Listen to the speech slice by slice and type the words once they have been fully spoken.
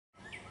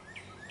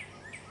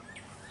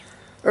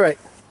Alright,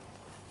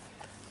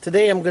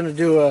 today I'm going to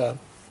do a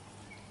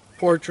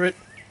portrait.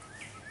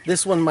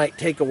 This one might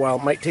take a while,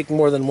 it might take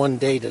more than one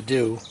day to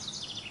do,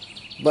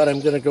 but I'm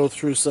going to go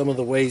through some of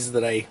the ways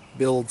that I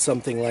build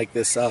something like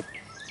this up.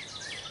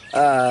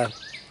 I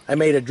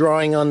made a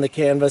drawing on the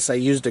canvas. I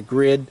used a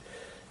grid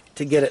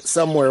to get it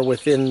somewhere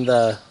within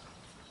the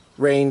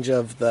range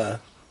of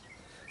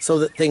so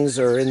that things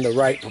are in the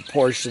right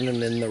proportion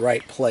and in the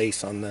right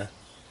place on the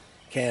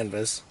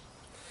canvas.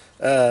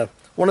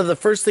 One of the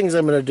first things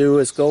I'm going to do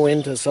is go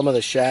into some of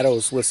the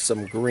shadows with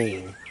some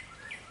green.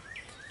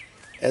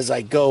 As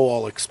I go,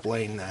 I'll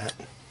explain that.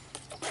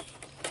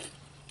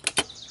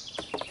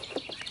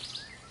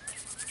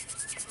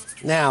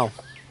 Now,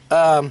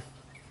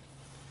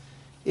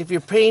 if you're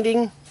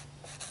painting,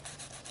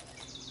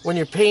 when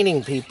you're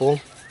painting people,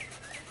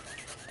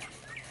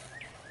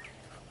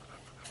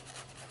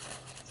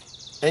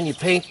 and you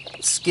paint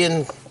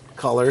skin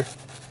color,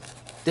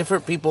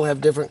 different people have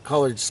different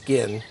colored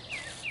skin.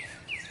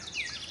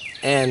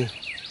 And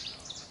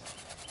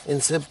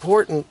it's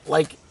important,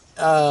 like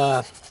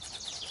a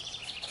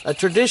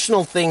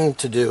traditional thing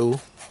to do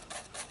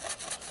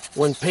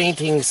when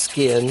painting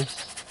skin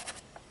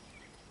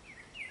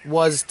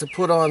was to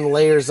put on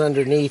layers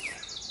underneath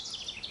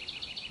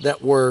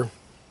that were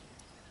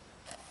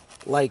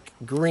like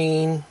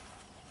green,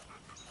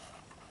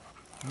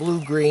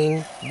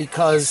 blue-green,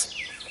 because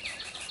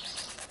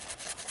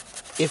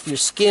if your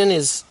skin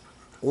is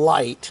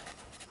light,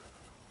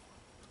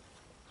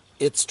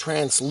 it's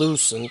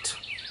translucent,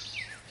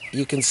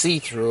 you can see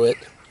through it,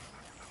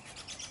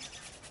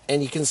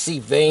 and you can see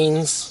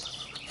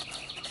veins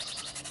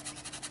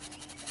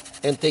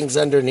and things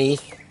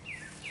underneath.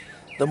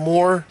 The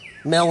more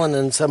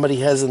melanin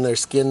somebody has in their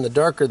skin, the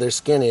darker their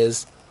skin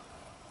is,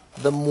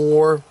 the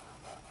more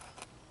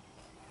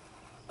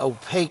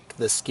opaque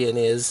the skin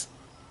is,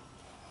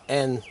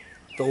 and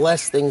the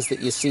less things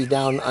that you see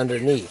down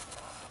underneath.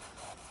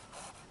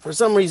 For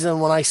some reason,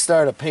 when I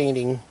start a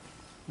painting,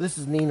 this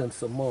is Nina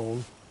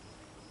Simone.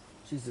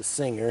 She's a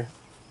singer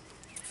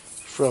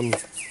from,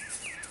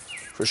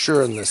 for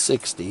sure, in the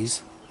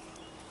 60s.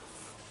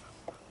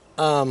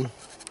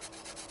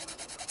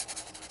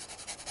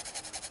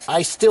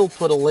 I still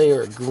put a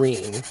layer of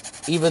green,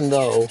 even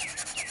though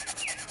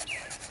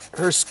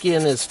her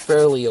skin is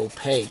fairly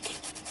opaque.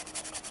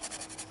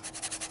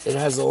 It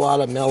has a lot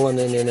of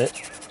melanin in it.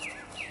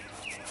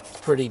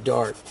 It's pretty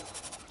dark.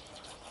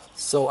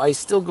 So I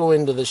still go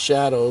into the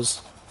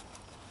shadows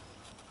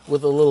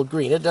with a little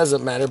green. It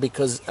doesn't matter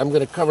because I'm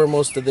going to cover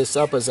most of this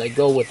up as I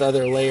go with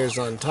other layers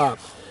on top.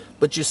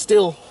 But you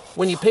still,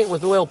 when you paint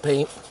with oil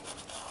paint,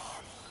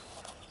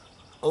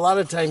 a lot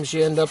of times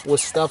you end up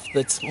with stuff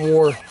that's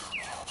more,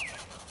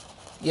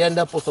 you end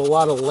up with a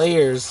lot of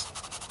layers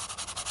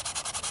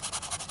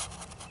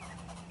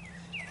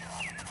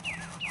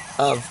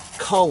of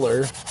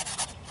color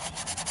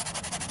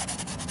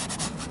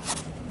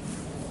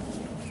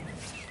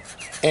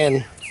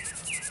and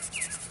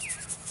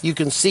you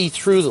can see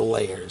through the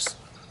layers.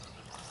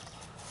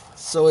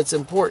 So it's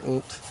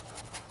important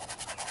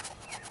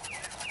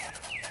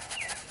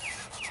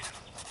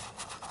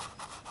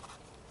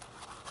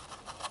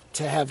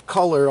to have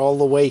color all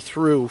the way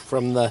through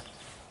from the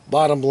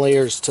bottom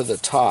layers to the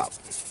top.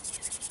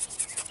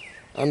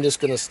 I'm just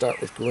going to start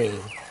with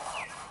green.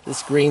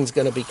 This green's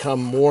going to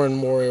become more and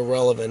more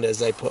irrelevant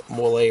as I put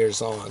more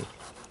layers on.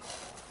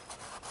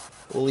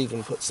 We'll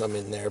even put some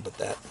in there, but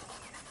that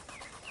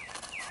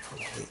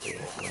completely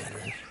won't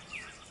matter.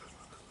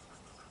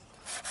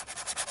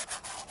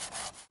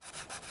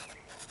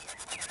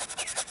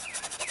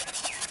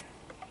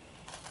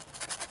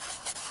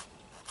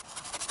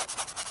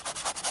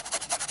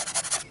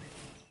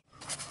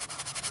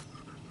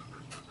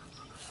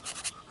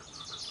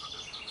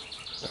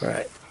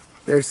 Alright,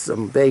 there's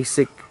some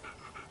basic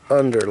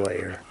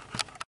underlayer.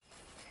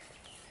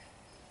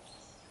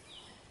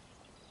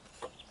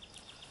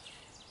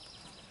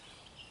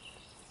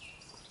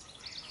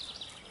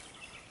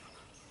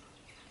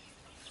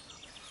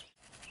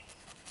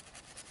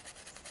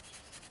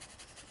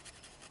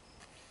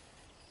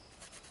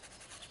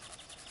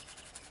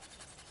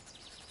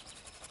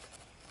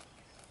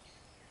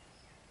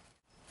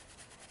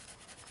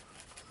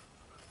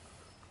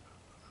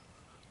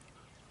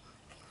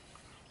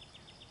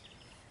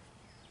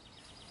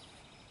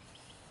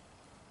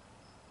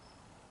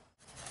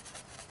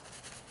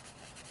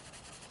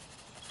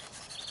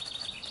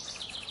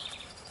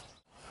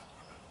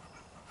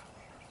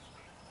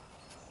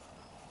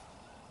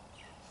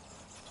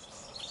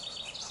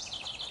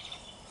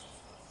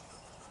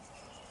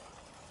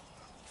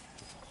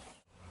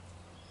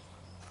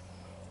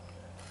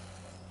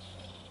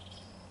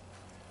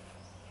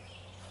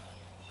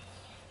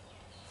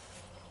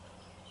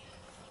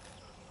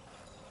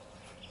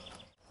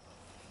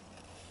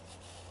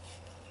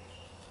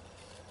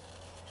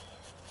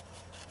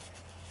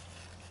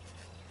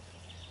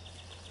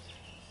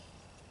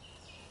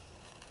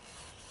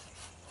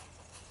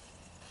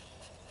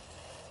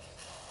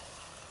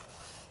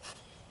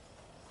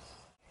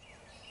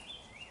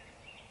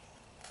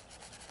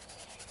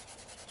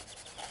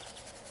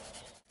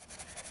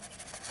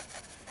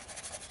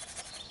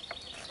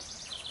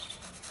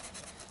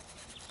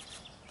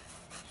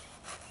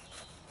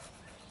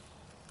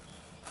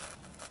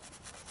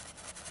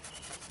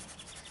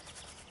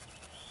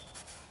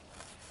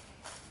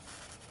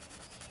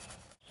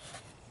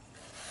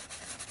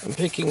 I'm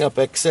picking up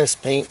excess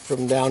paint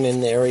from down in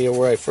the area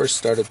where I first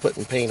started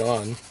putting paint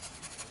on,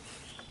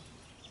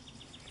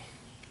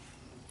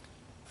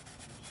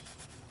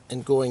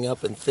 and going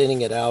up and thinning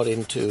it out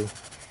into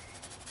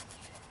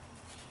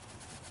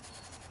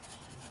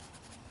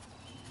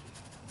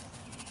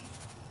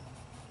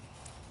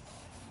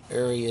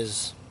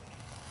areas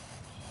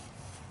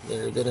that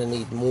are going to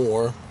need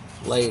more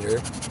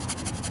later.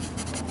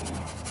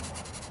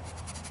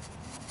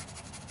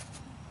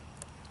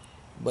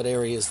 But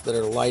areas that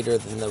are lighter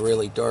than the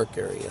really dark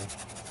area.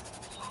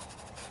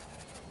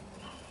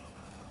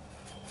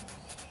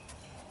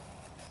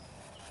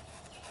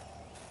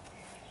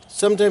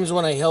 Sometimes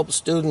when I help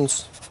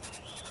students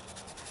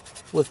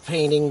with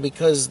painting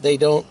because they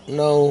don't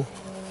know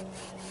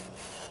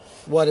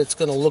what it's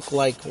going to look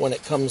like when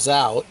it comes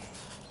out,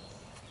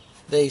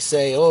 they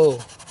say, "Oh,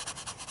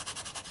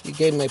 you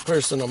gave my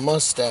person a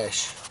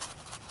mustache,"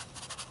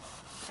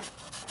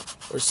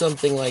 or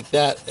something like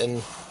that,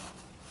 and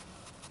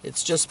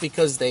it's just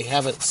because they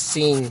haven't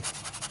seen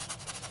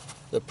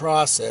the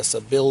process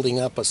of building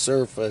up a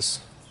surface.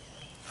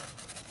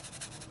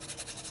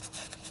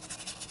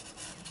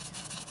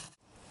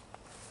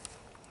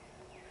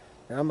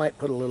 Now I might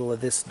put a little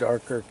of this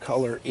darker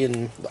color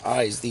in the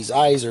eyes. These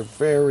eyes are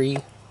very,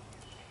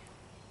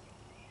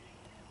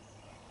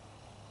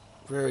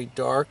 very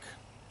dark.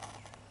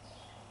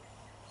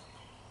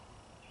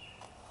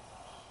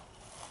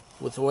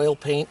 With oil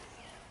paint,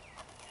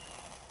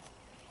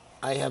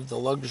 I have the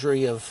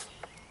luxury of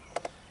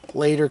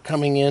later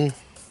coming in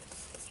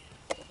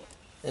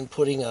and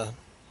putting a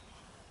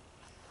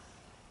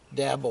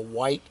dab of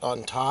white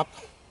on top.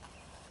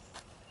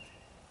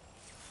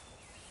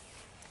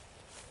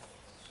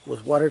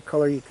 With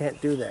watercolor, you can't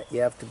do that.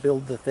 You have to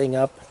build the thing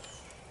up.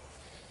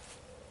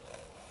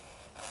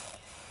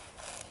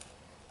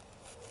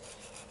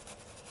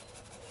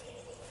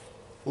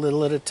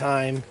 Little at a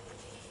time.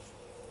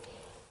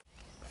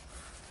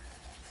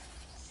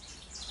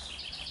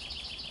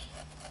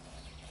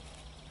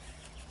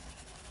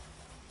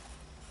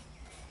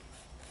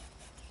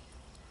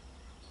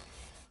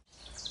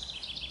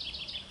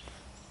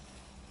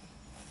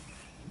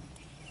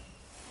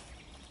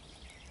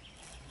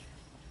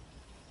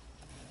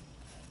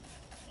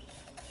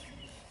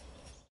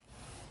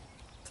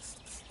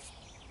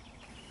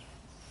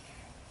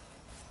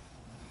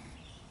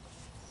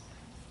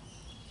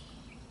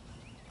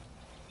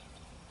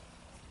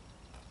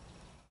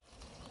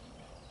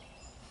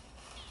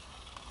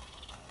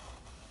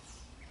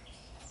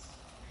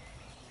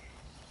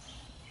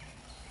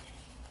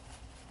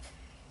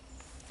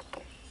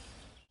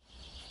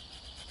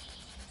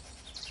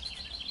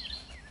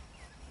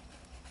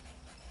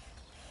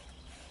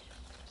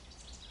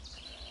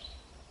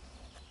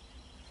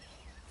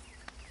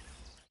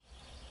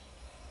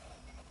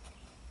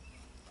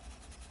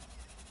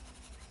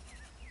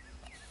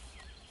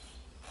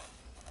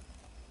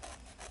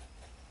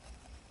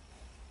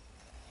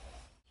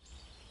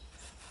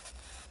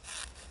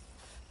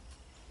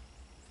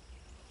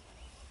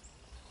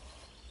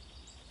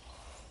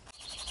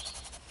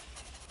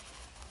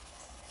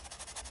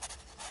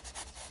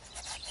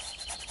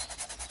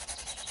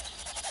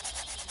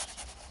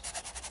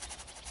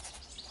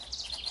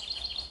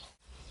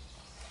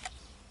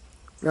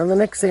 Now the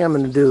next thing I'm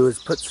going to do is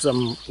put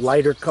some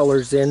lighter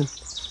colors in.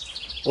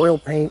 Oil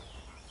paint.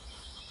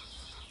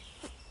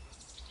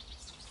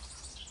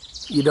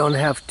 You don't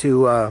have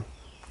to.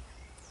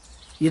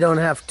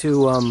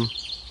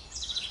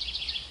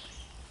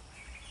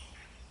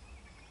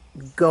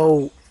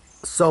 Go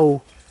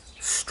so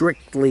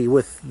strictly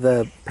with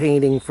the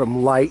painting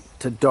from light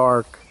to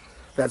dark,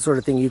 that sort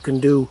of thing. You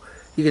can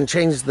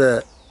change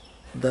the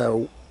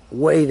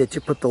way that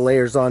you put the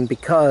layers on,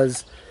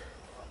 because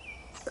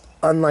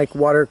unlike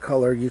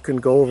watercolor, you can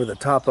go over the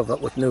top of it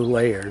with new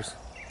layers.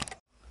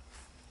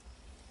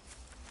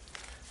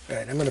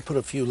 Alright, I'm going to put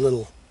a few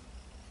little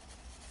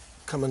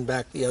coming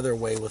back the other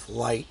way with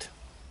light.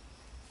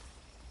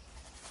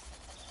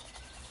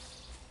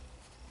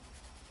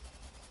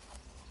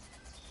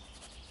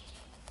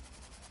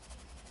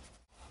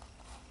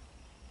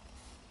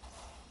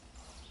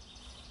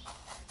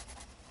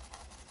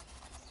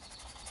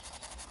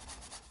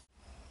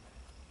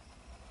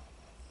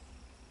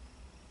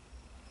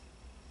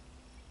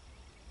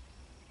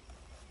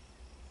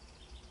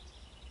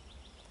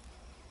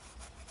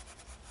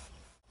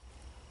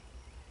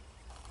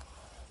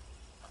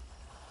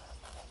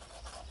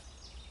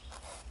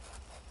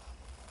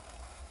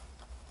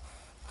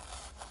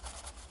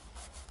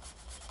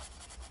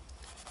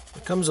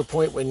 There comes a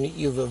point when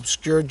you've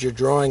obscured your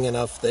drawing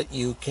enough that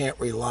you can't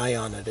rely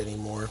on it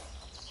anymore.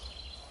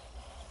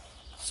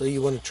 So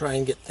you want to try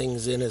and get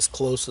things in as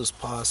close as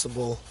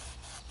possible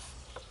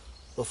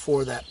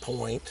before that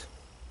point.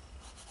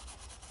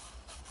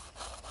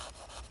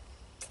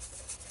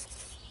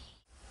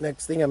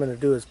 Next thing I'm going to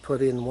do is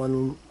put in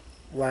one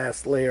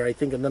last layer, I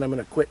think, and then I'm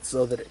going to quit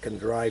so that it can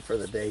dry for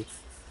the day.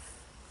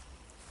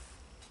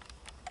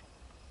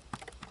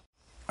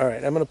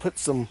 Alright, I'm going to put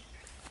some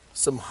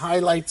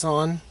highlights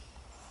on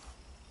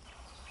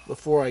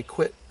before I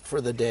quit for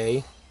the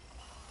day.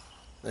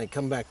 Then I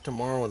come back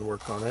tomorrow and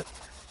work on it.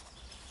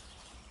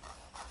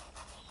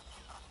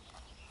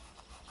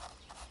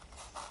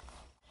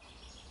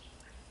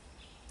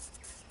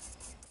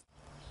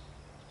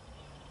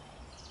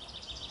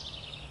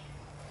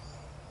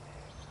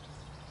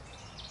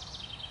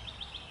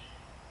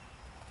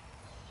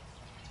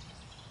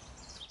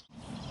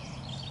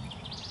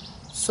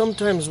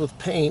 Sometimes with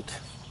paint,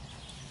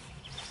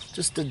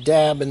 just a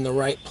dab in the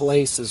right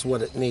place is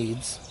what it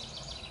needs.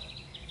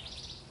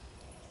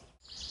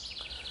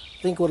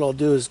 I think what I'll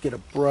do is get a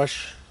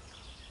brush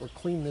or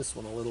clean this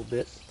one a little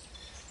bit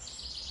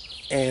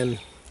and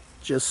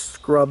just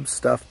scrub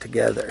stuff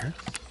together.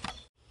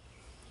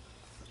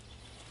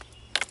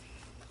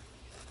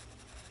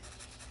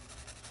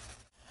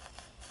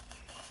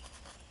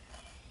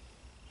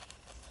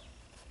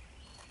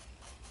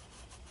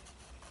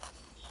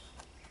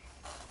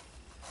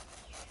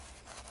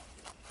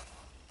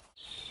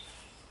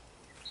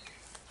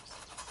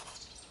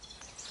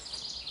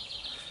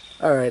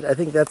 Alright, I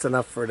think that's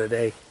enough for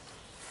today,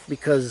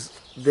 because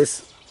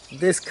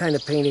this kind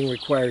of painting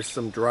requires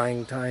some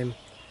drying time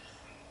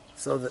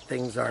so that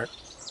things aren't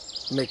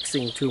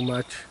mixing too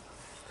much.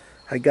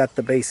 I got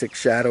the basic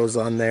shadows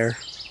on there.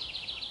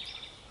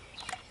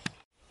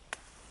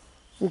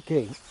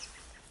 Okay,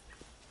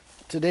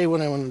 today what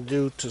I want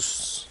to do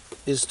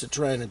is to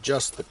try and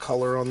adjust the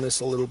color on this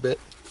a little bit.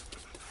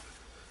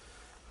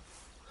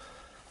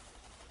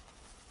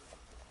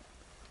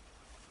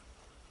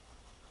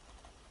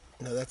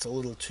 Now that's a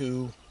little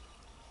too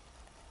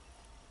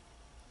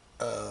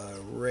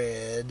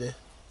red,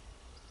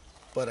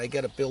 but I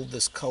got to build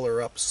this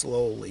color up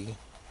slowly.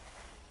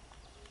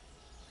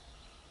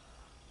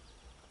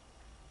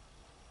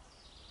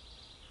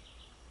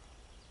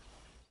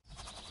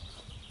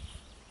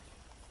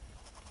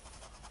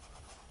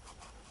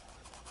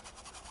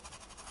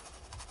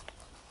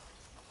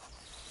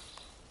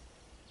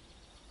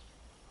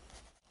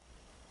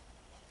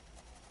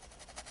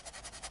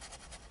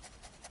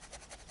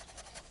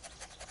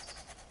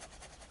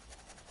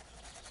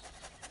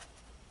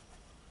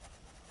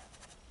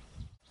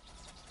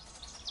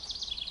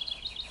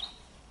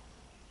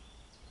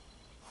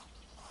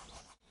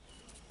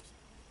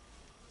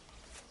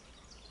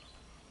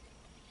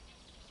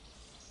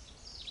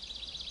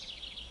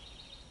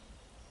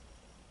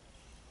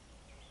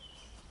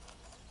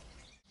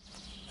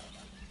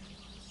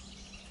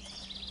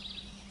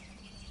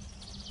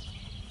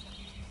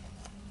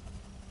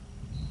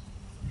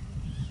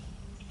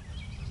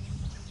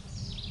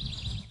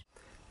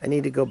 I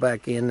need to go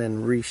back in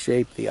and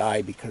reshape the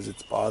eye because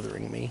it's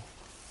bothering me.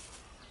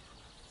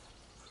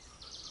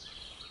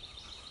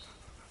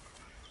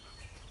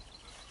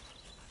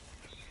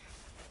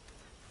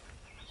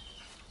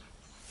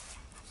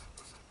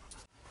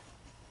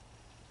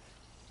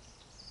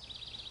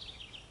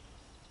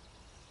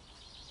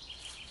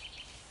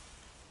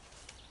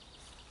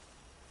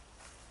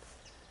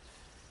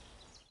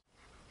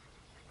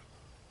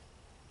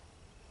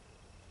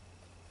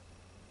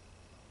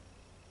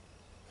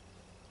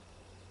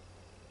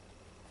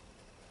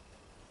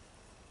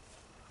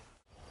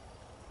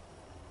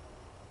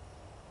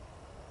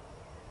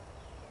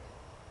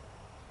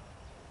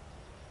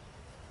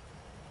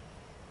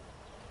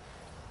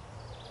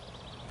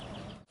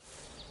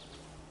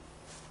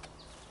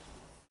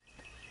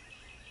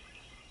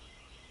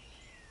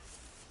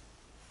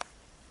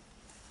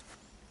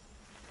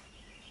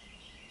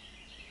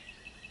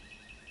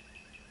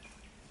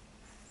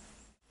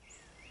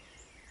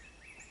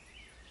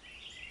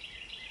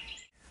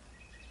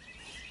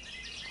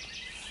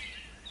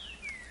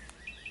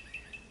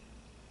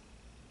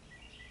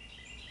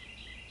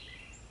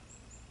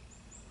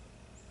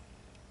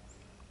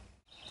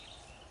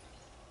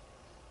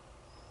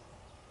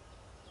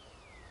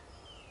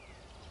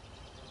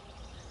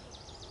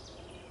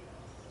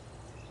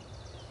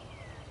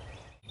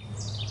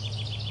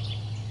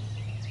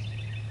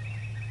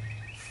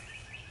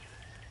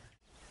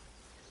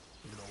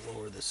 I'm going to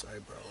lower this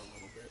eyebrow a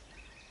little bit.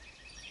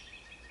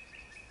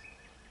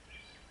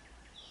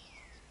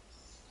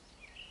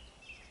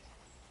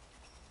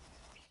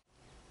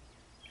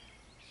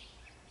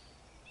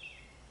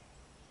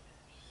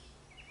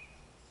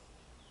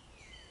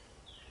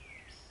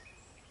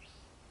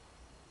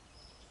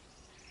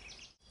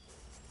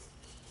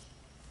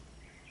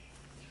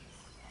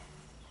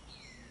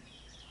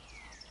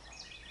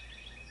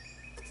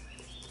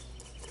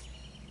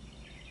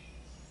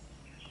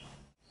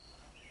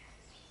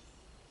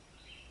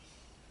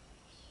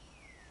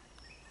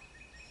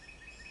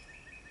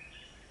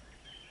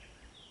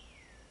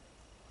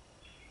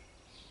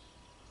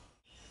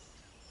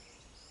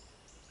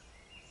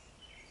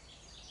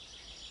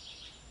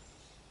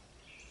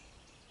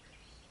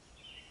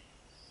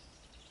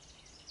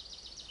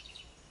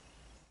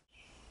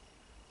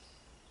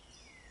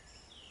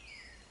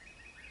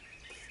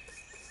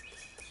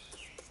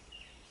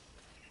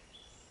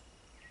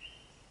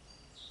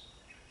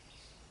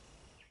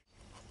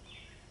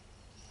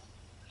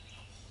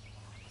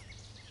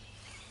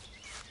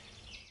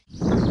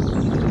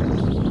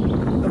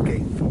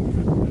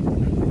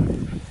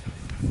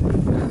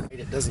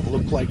 doesn't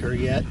look like her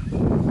yet.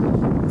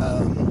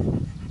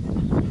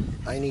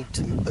 I need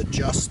to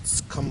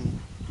adjust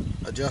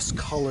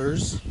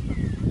colors.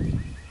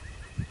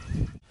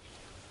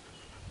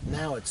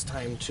 Now it's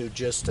time to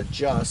just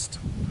adjust.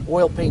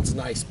 Oil paint's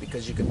nice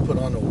because you can put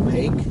on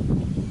opaque.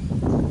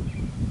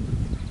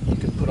 You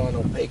can put on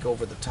opaque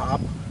over the top.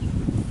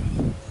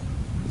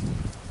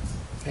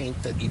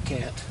 Paint that you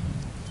can't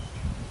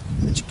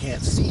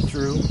see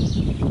through.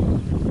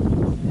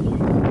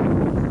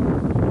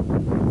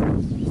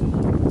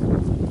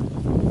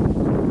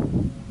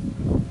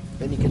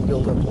 Then you can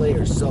build up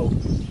layers. So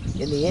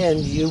in the end,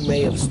 you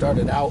may have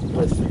started out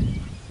with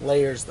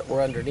layers that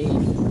were underneath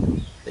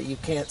that you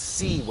can't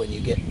see when you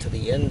get to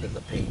the end of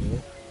the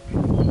painting.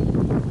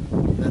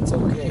 That's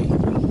okay. I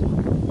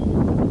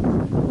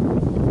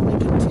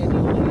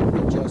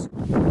continually adjust.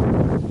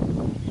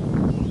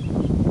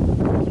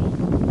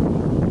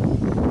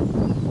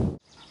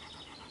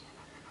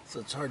 So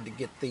it's hard to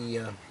get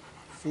the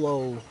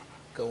flow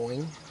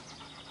going.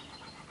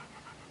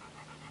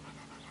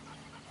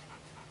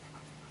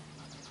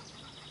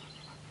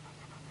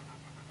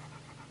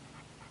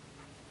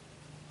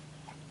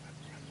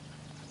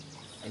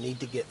 I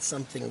need to get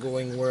something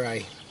going where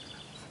I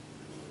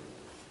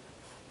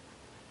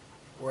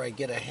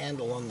get a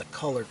handle on the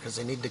color, because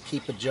I need to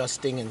keep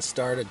adjusting and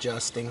start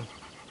adjusting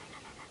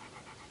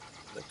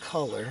the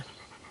color.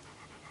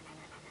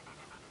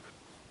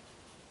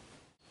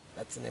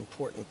 That's an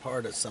important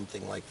part of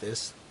something like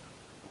this.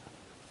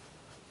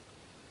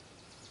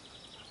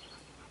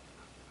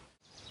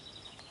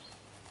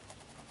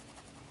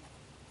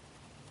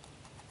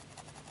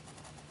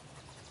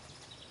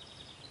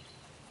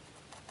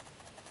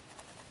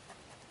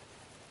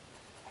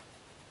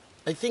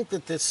 I think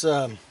that this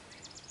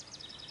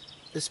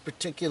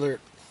particular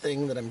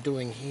thing that I'm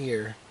doing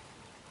here,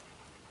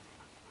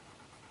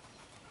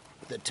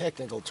 the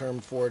technical term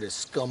for it is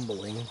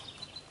scumbling.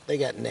 They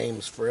got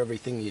names for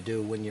everything you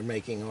do when you're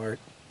making art.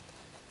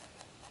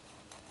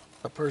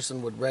 A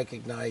person would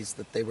recognize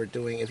that they were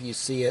doing, if you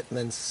see it and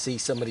then see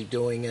somebody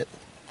doing it,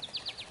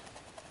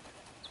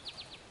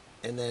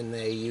 and then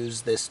they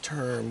use this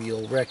term,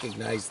 you'll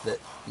recognize that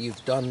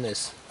you've done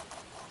this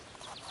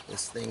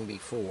thing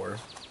before.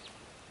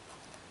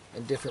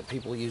 And different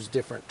people use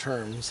different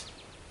terms.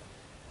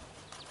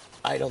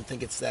 I don't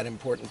think it's that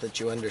important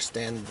that you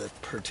understand the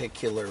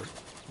particular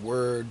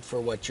word for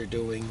what you're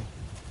doing.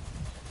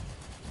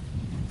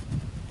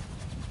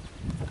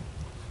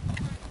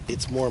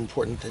 It's more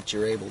important that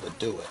you're able to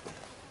do it.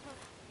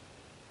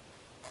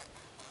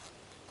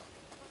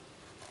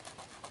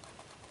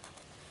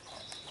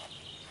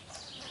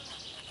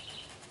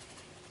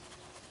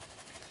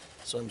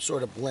 So I'm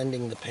sort of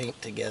blending the paint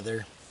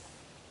together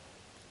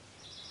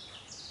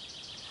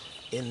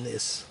in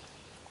this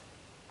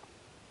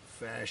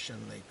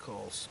fashion they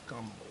call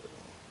scumbling.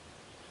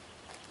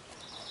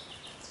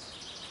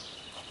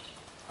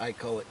 I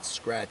call it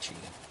scratchy.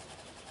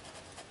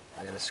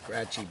 I got a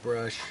scratchy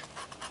brush.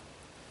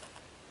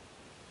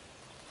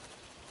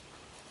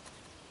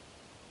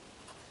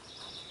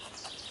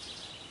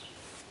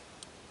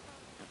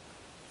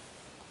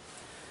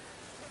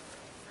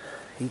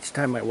 Each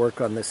time I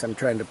work on this, I'm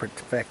trying to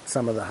perfect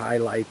some of the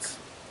highlights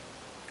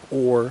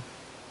or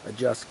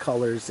adjust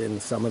colors in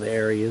some of the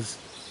areas.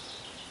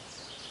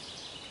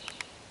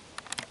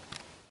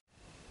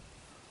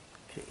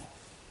 Okay.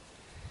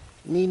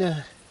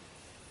 Nina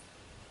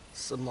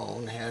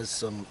Simone has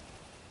some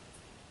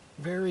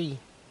very...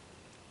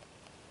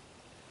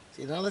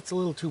 See, now that's a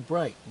little too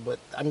bright, but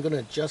I'm going to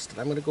adjust it.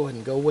 I'm going to go ahead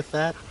and go with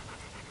that.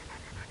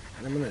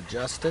 And I'm going to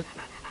adjust it.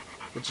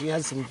 But she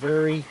has some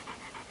very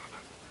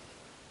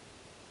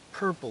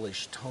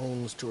purplish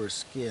tones to her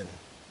skin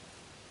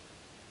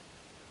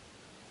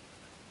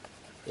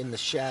in the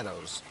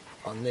shadows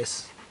on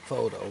this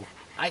photo.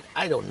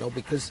 I don't know,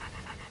 because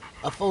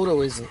a photo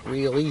isn't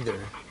real either.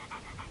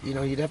 You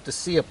know, you'd have to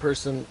see a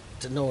person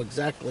to know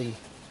exactly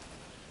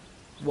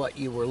what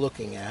you were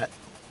looking at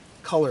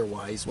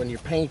color-wise when you're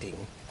painting.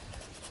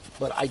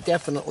 But I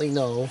definitely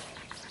know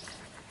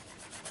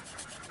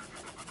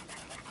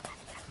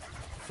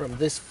from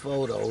this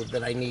photo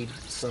that I need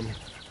some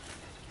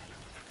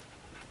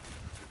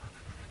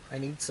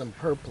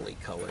purpley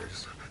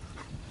colors.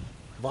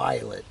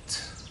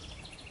 Violet.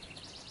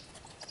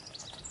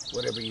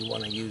 Whatever you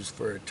want to use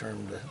for a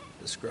term to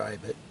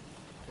describe it.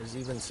 There's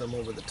even some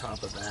over the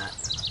top of that.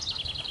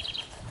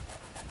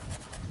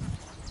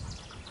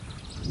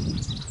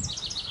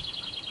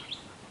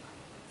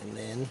 And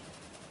then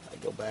I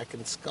go back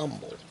and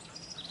scumble.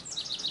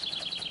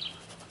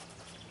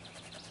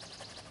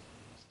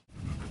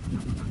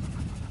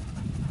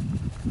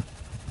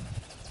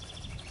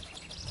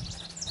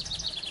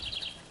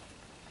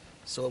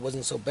 So it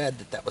wasn't so bad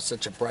that that was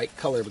such a bright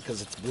color,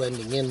 because it's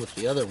blending in with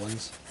the other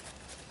ones.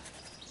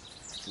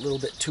 A little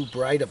bit too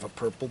bright of a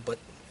purple, but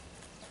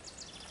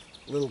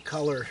a little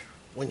color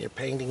when you're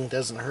painting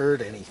doesn't hurt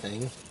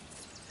anything,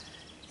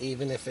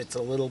 even if it's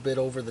a little bit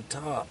over the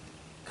top,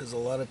 because a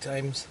lot of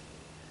times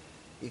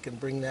you can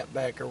bring that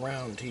back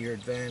around to your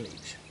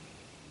advantage.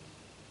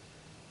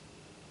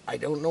 I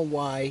don't know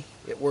why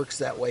it works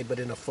that way, but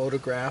in a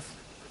photograph,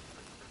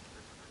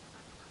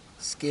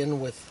 skin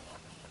with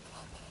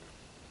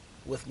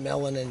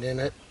melanin in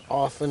it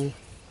often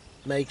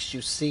makes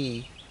you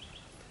see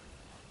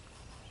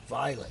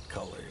violet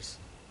colors,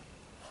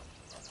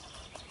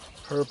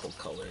 purple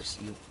colors.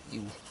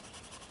 You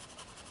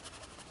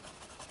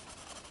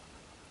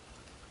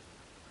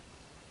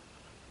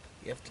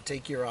have to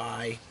take your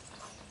eye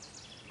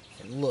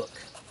and look.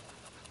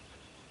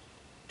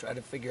 Try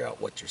to figure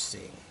out what you're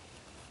seeing.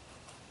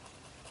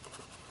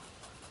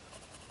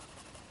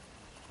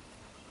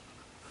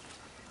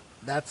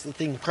 That's the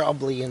thing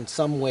probably in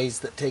some ways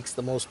that takes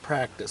the most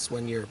practice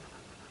when you're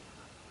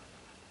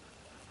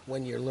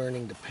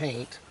learning to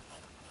paint,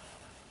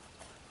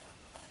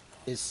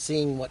 is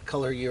seeing what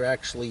color you're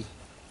actually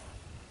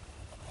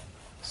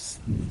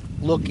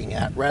looking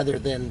at rather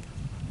than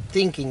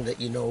thinking that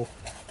you know.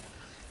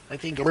 I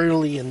think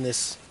early in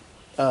this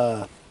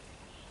I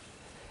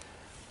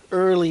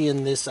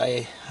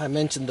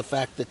mentioned the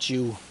fact that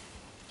you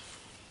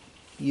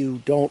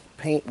don't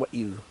paint what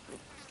you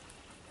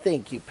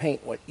think, you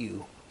paint what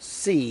you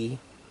see.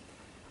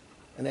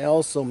 And I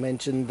also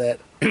mentioned that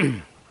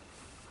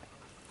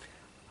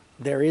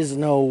there is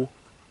no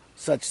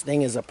such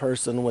thing as a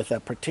person with a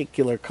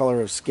particular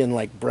color of skin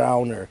like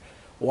brown or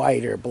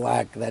white or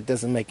black. That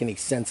doesn't make any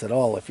sense at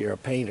all if you're a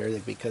painter,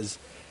 because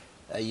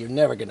you're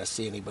never going to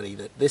see anybody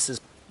that this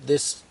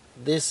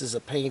is a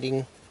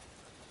painting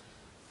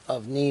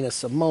of Nina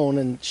Simone,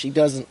 and she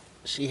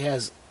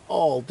has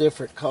all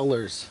different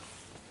colors.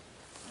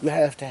 You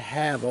have to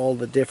have all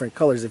the different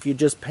colors. If you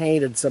just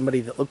painted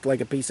somebody that looked like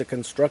a piece of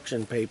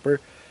construction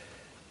paper,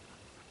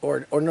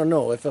 or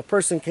no, if a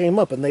person came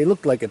up and they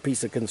looked like a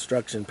piece of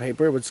construction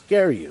paper, it would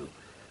scare you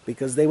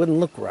because they wouldn't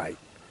look right.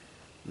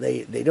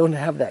 They don't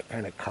have that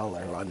kind of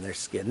color on their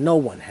skin. No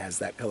one has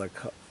that color.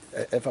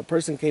 If a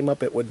person came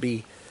up, it would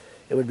be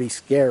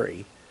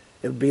scary.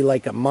 It would be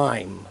like a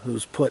mime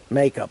who's put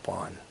makeup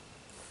on.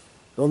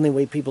 The only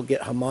way people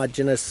get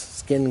homogeneous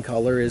skin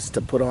color is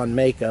to put on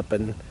makeup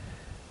and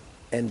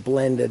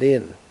blend it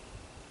in.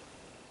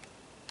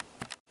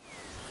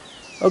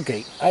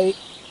 Okay,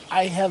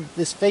 I have,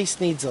 this face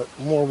needs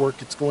more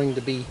work. It's going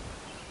to be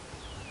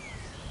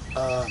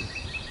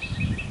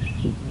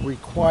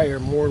require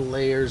more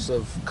layers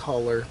of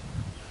color.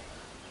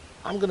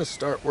 I'm going to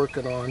start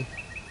working on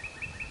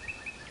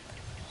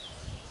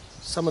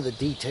some of the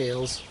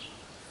details.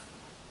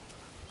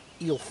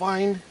 You'll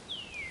find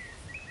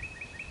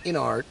in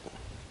art,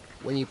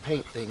 when you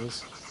paint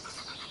things,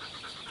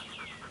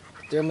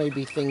 there may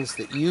be things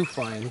that you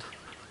find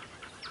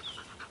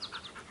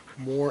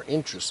more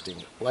interesting.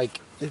 Like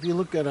if you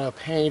look at a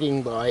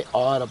painting by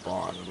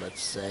Audubon,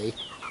 let's say,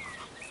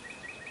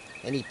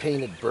 and he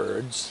painted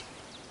birds,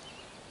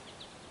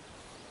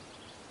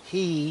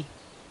 he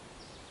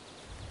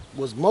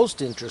was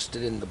most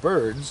interested in the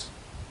birds,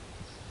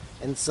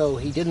 and so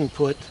he didn't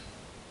put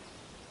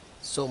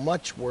so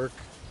much work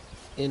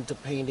into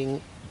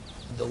painting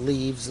the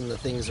leaves and the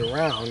things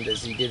around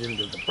as he did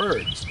into the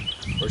birds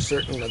or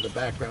certain of the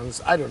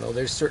backgrounds. I don't know,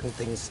 there's certain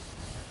things,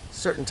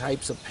 certain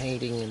types of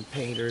painting and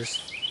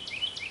painters.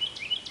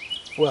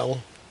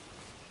 Well,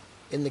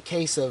 in the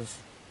case of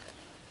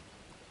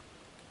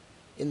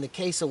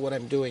what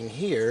I'm doing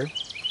here,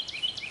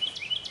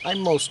 I'm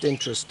most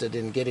interested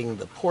in getting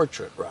the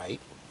portrait right.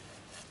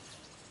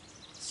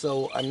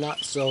 So I'm not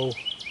so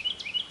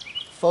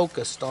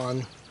focused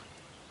on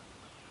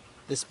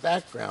this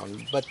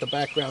background, but the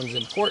background's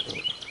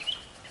important.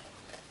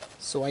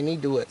 So I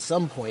need to at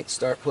some point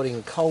start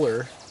putting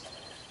color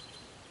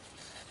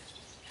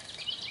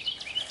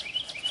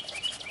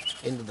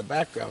into the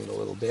background a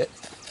little bit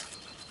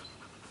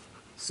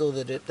so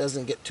that it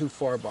doesn't get too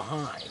far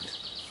behind.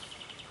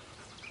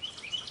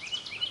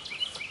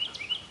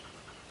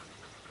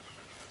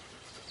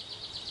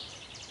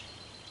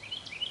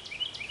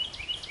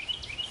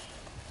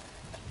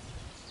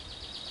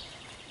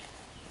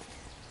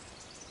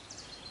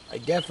 I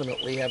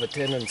definitely have a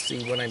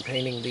tendency when I'm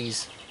painting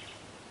these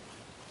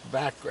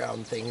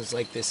background things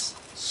like this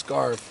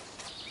scarf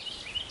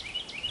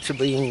to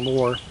being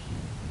more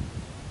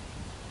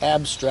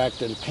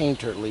abstract and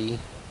painterly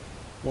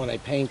when I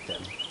paint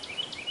them.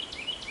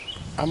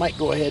 I might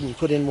go ahead and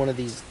put in one of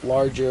these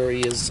large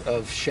areas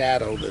of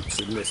shadow that's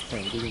in this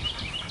painting.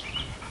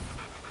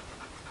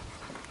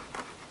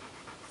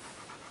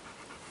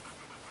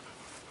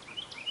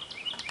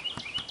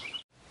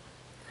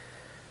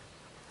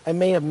 I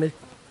may have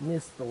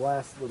missed the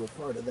last little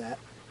part of that.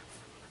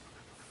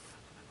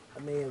 I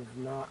may have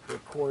not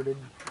recorded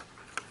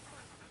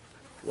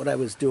what I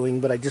was doing,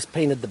 but I just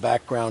painted the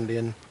background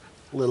in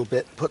a little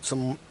bit, put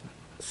some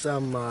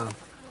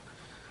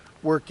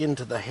work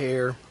into the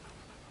hair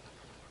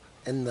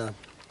and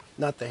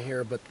not the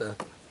hair, but the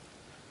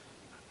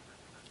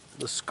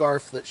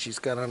scarf that she's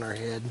got on her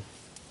head.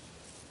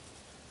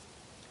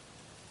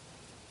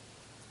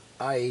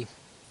 I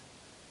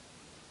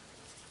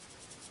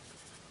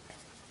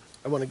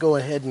want to go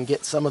ahead and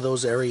get some of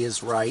those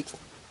areas right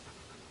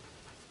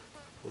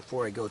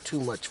before I go too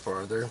much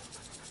farther.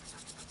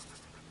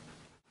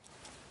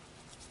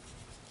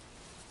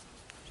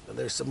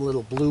 There's some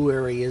little blue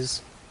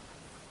areas.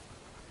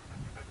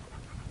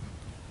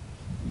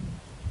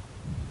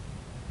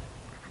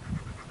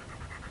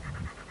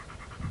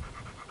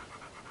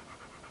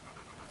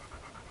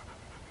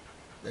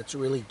 That's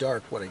really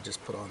dark what I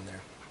just put on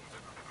there.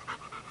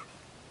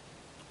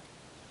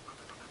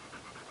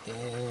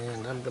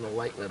 And I'm going to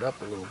lighten it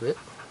up a little bit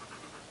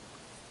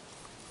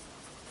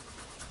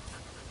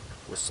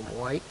with some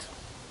white,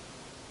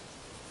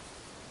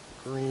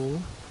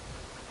 green,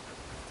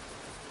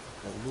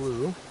 and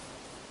blue.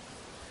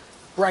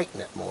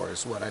 Brighten it more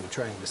is what I'm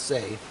trying to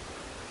say.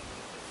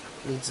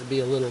 It needs to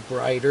be a little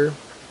brighter.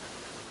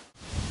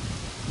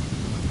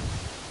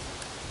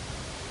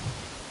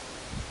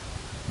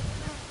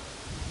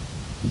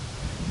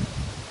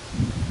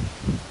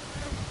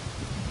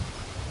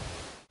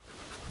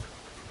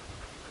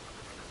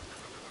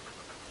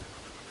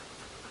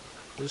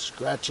 Just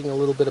scratching a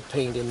little bit of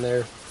paint in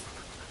there.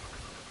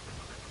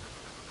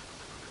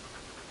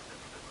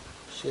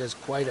 She has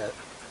quite a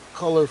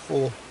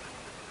colorful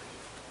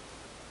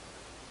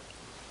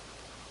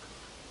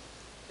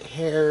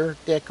hair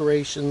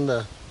decoration,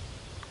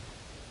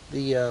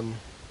 the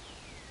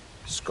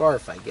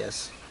scarf, I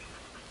guess,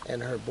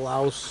 and her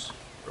blouse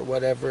or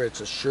whatever.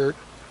 It's a shirt.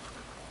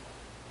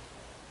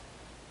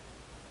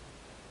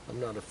 I'm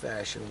not a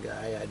fashion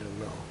guy, I don't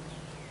know.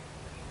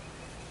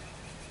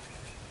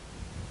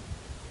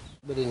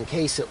 But in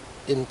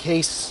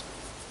case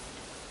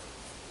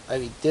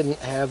I didn't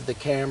have the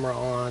camera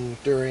on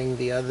during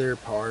the other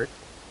part,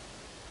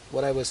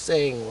 what I was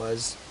saying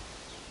was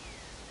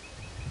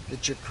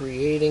that you're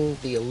creating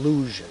the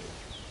illusion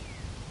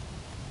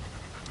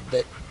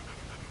that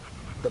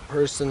the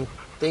person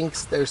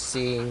thinks they're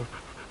seeing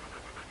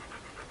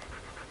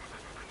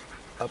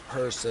a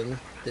person.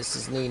 This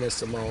is Nina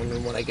Simone,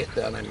 and when I get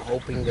done, I'm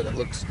hoping that it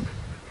looks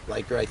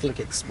like her. I think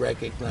it's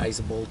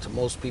recognizable to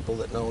most people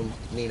that know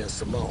Nina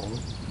Simone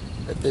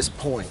at this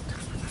point.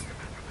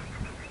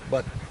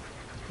 But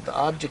the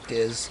object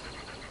is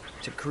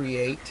to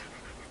create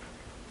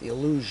the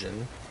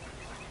illusion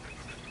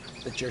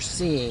that you're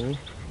seeing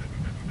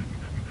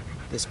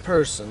this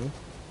person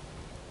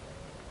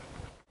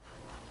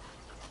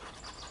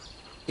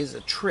is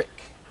a trick.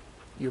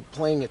 You're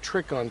playing a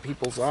trick on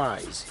people's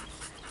eyes.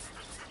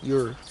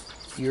 You're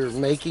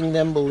making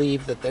them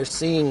believe that they're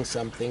seeing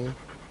something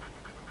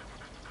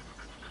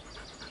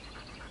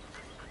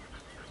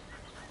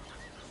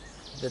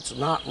that's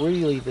not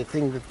really the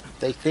thing that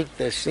they think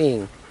they're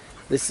seeing.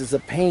 This is a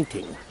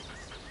painting.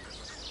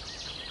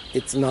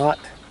 It's not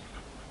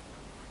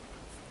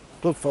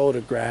a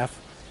photograph,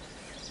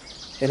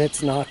 and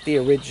it's not the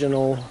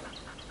original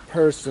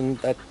person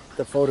that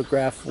the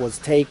photograph was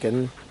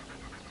taken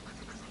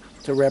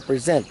to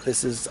represent.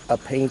 This is a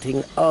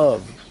painting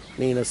of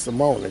Nina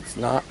Simone. It's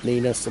not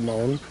Nina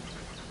Simone.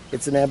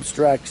 It's an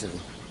abstraction.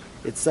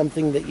 It's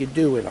something that you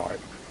do in art.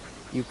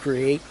 You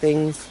create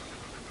things.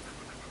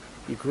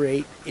 You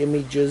create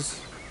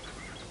images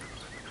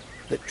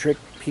that trick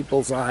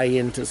people's eye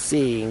into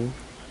seeing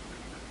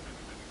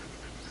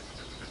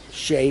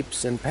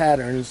shapes and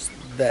patterns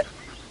that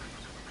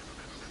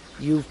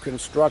you've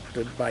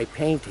constructed by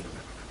painting.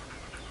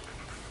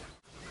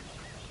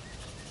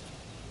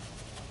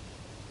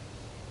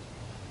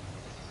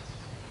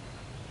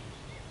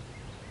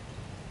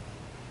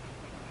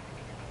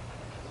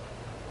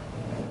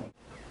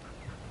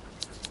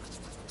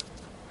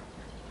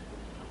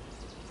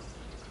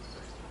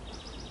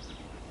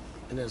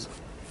 And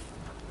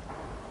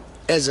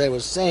as I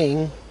was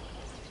saying,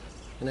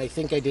 and I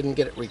think I didn't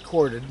get it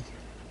recorded,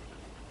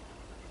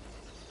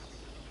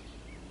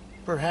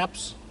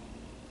 perhaps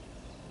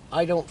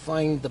I don't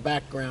find the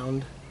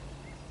background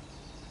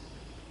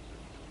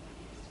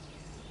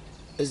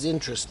as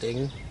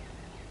interesting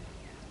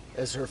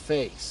as her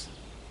face.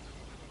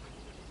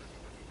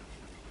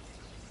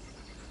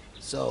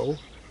 So,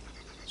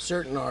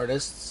 certain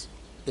artists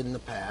in the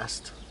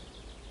past,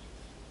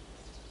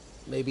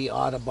 maybe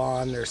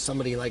Audubon or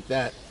somebody like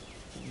that,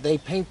 they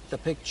paint the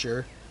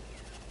picture,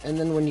 and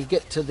then when you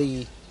get to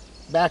the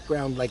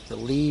background, like the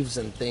leaves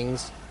and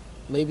things,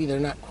 maybe they're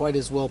not quite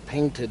as well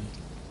painted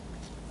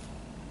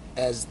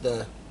as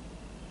the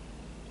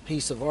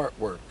piece of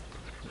artwork,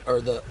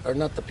 or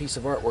not the piece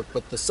of artwork,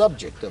 but the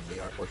subject of the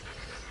artwork.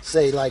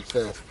 Say, like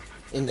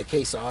in the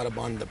case of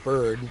Audubon, the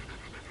bird.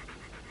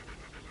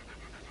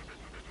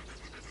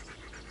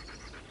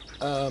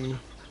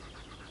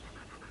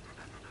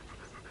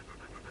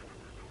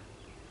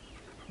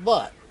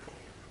 But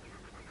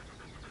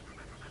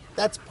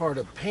that's part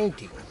of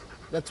painting.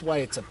 That's why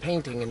it's a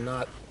painting and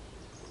not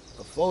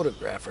a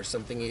photograph or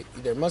something.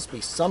 There must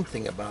be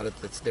something about it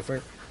that's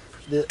different.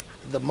 The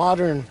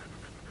modern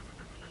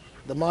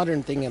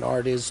thing in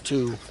art is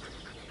to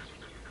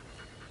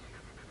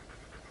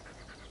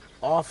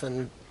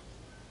often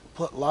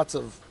put lots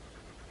of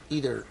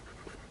either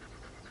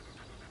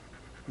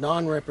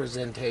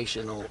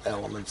non-representational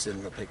elements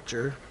in the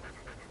picture,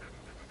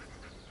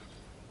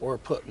 or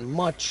put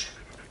much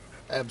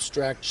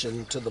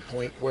abstraction to the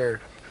point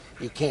where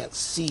you can't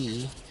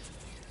see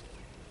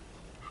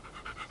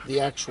the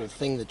actual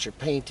thing that you're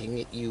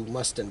painting, you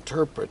must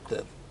interpret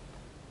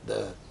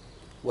the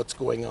what's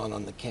going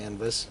on the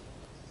canvas.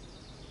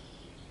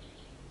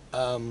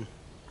 And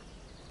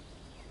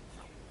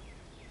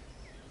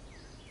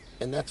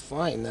that's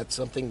fine. That's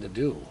something to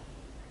do.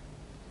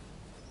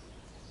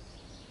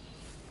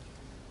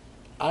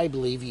 I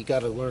believe you got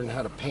to learn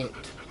how to paint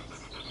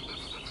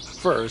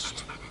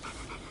first,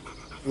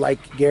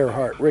 like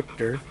Gerhard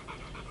Richter,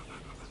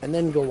 and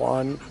then go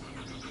on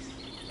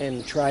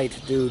and try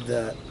to do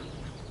the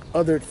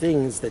other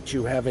things that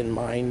you have in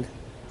mind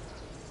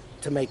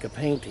to make a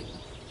painting.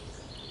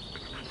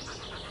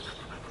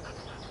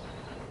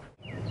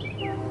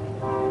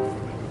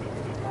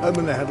 I'm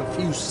going to add a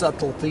few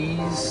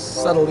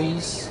subtleties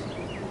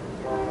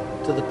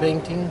to the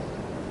painting.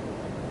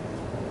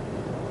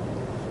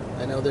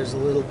 I know there's a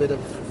little bit of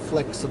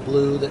flecks of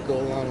blue that go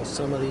along with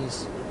some of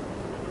these.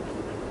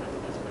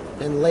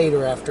 And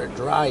later, after it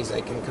dries,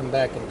 I can come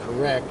back and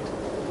correct.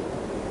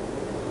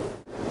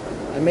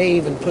 I may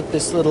even put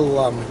this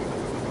little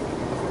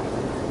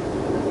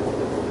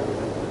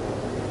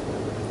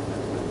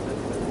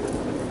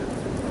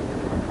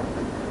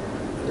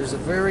there's a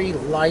very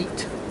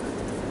light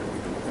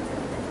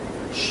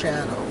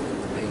shadow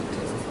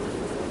painting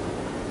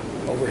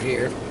over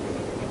here,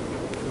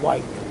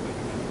 white,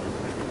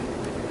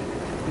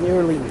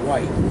 nearly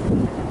white.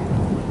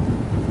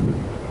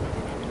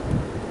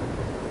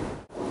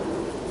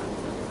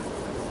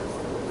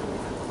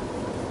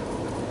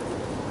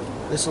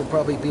 This will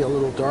probably be a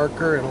little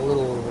darker and a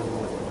little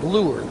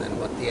bluer than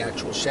what the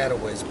actual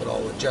shadow is, but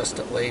I'll adjust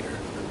it later.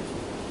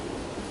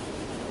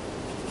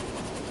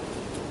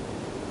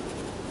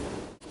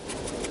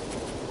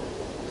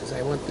 Because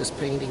I want this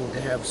painting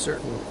to have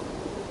certain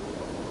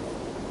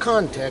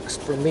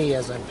context for me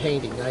as I'm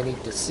painting. I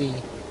need to see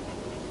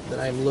that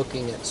I'm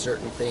looking at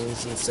certain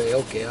things and say,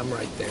 okay, I'm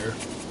right there.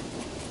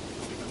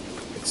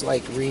 It's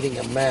like reading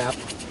a map,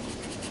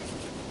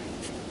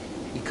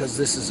 because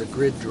this is a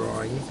grid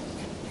drawing.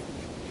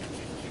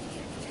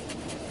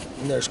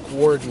 And there's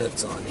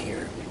coordinates on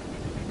here.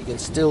 You can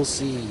still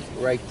see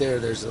right there,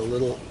 there's a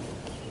little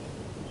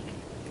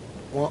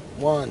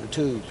 1,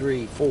 2,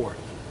 3, 4.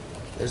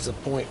 There's a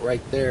point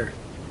right there.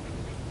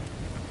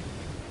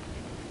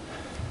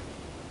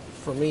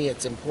 For me,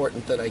 it's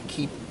important that I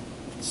keep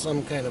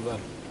some kind of a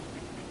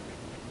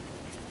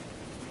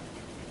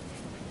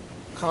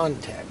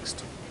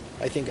context.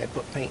 I think I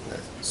put paint in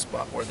a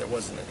spot where there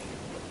wasn't any.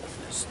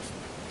 Just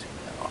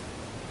take that off.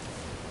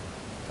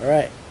 All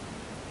right.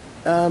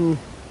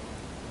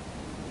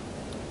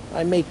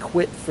 I may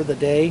quit for the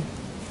day.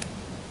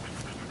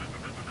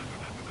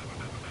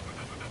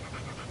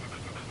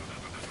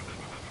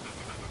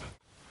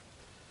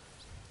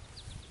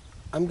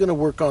 I'm going to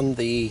work on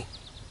the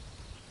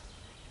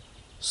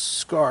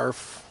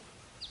scarf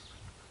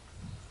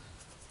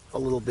a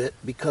little bit,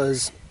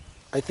 because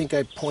I think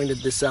I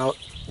pointed this out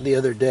the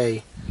other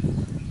day.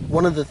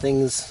 One of the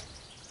things,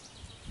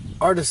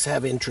 artists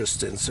have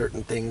interest in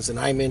certain things, and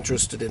I'm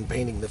interested in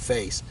painting the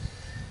face.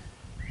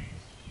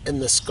 And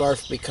the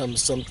scarf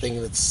becomes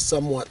something that's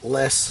somewhat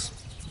less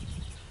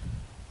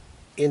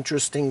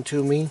interesting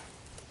to me.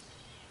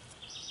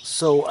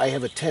 So I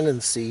have a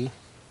tendency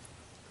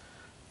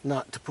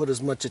not to put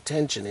as much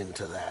attention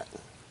into that.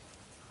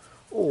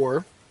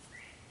 Or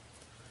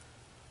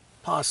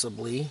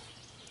possibly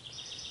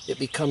it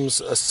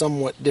becomes a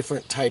somewhat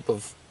different type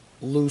of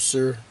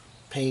looser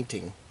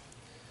painting.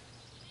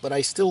 But I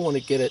still want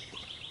to get it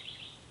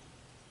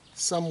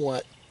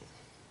somewhat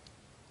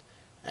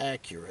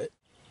accurate,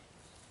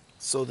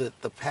 so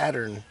that the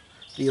pattern,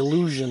 the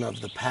illusion of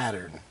the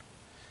pattern,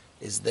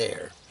 is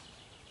there.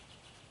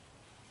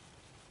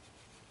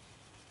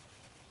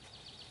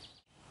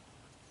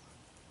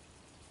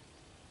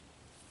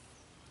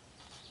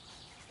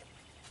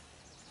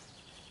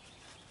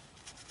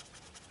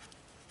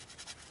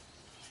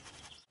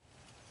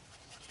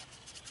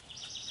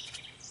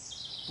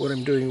 What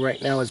I'm doing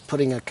right now is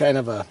putting a kind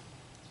of a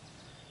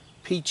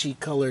peachy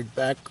colored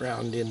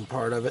background in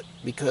part of it,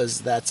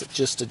 because that's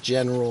just a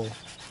general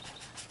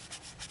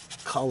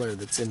color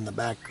that's in the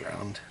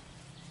background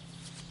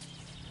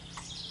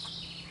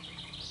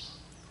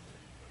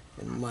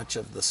in much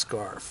of the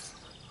scarf.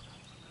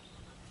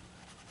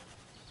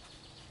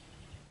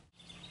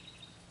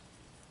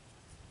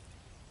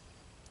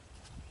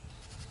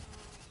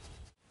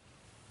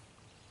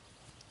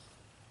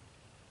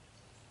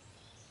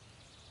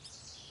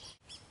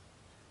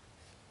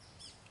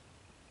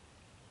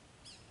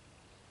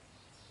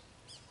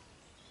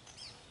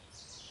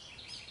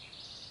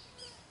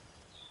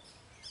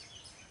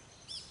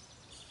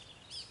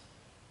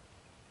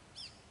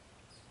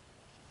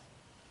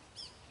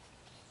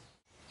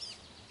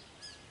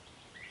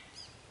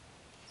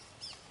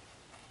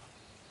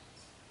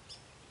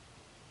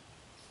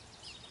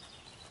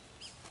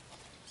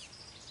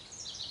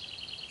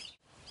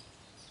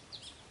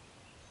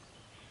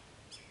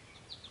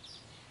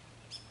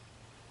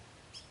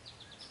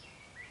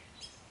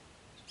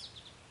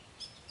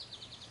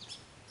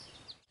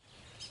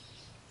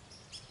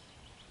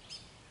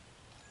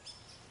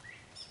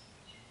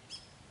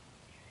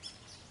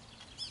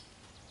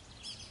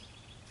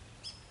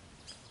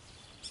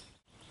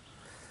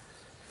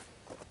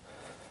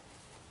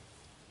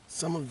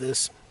 Some of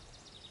this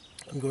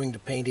I'm going to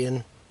paint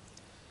in,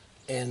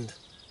 and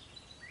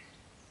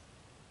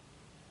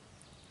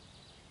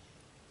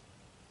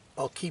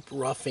I'll keep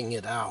roughing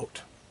it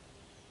out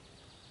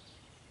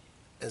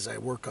as I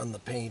work on the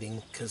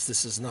painting, because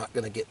this is not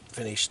going to get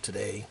finished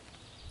today.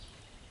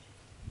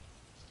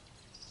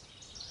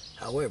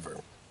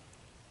 However,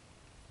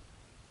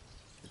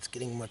 it's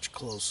getting much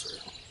closer.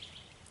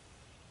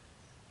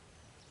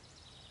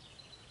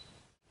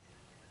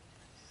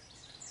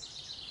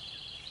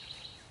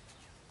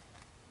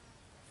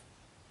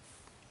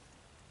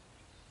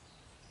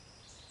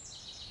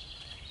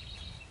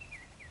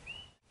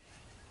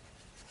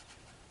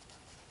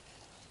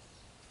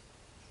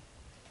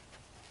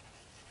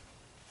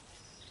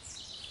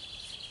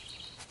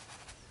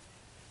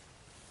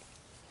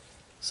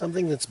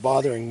 Something that's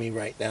bothering me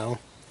right now,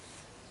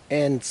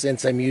 and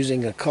since I'm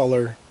using a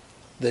color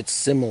that's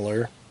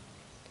similar,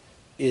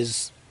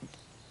 is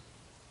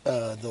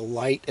the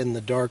light and the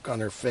dark on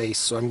her face.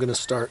 So I'm going to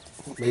start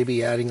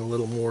maybe adding a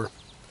little more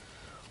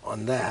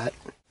on that.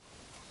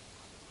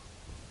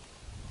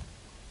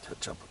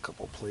 Touch up a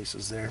couple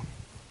places there.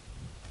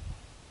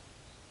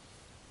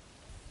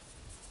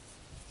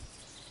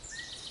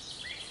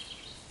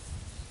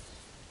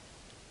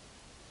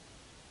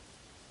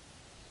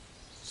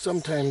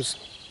 Sometimes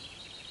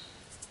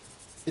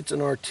it's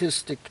an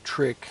artistic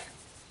trick,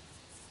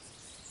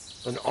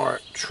 an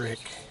art trick,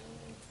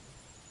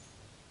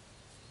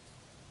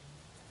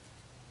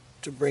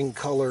 to bring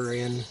color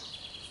in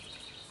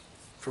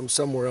from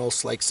somewhere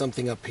else, like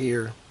something up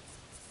here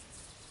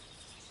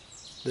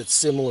that's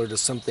similar to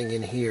something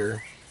in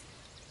here.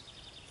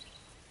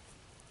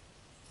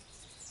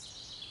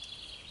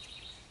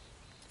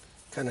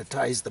 Kind of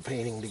ties the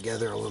painting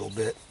together a little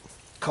bit,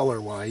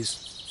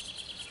 color-wise.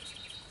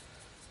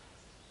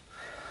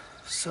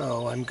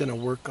 So I'm going to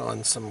work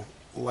on some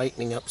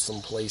lightening up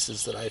some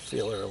places that I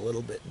feel are a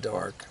little bit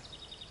dark.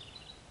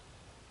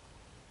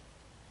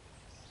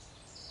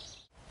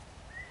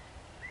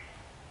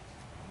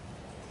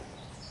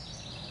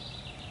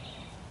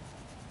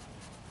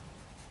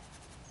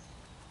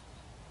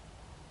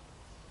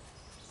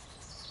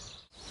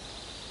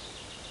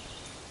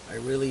 I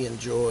really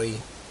enjoy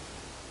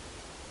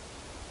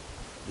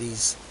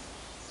these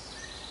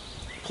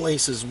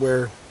places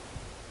where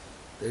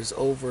there's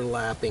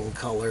overlapping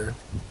color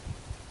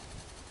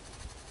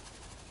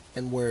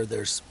and where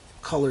there's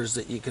colors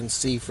that you can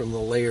see from the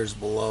layers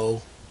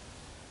below.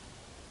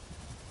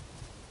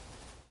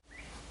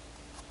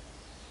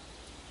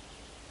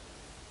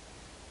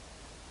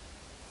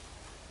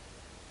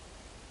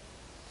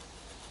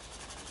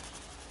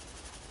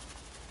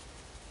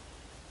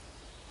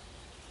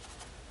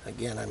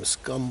 Again, I'm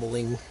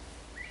scumbling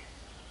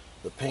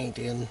the paint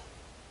in.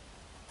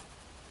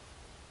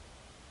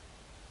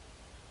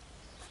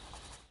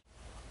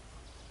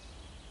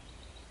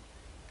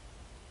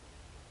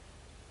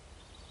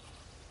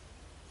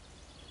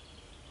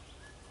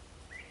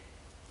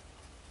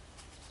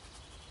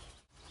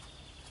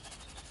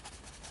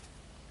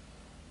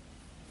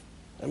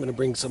 I'm going to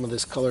bring some of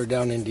this color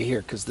down into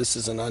here because this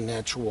is an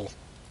unnatural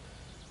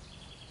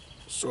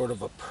sort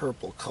of a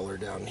purple color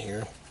down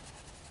here.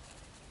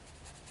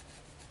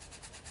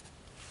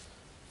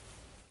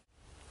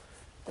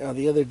 Now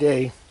the other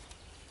day,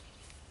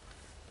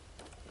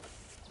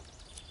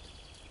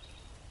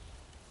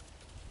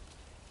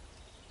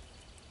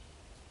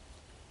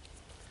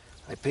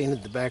 I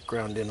painted the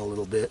background in a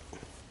little bit,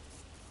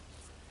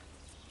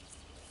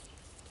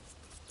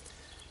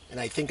 and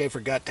I think I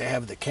forgot to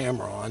have the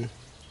camera on.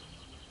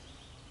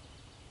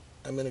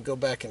 I'm going to go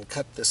back and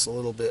cut this a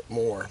little bit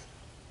more.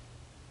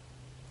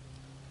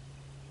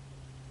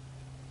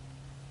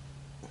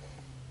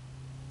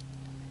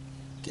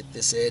 Get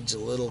this edge a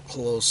little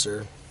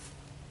closer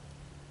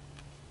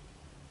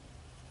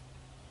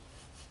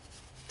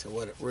to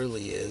what it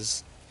really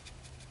is.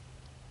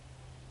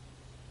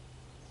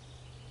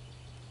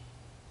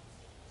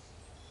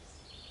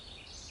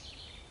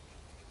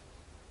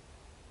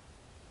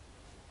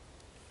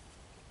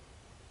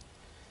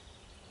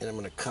 And I'm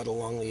going to cut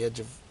along the edge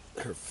of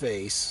her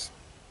face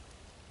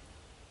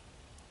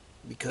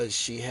because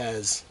she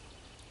has,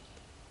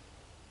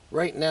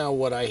 right now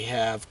what I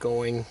have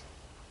going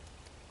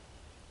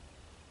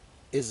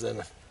is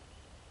a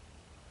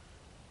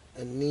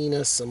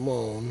Nina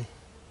Simone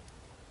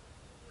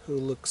who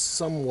looks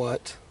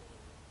somewhat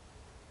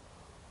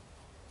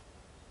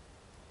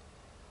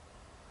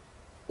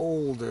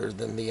older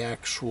than the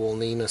actual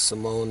Nina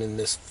Simone in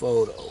this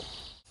photo.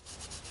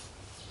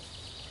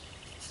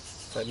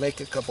 If I make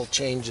a couple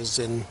changes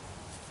in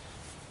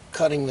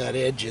cutting that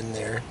edge in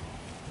there,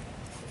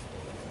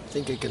 I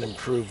think I can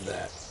improve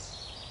that.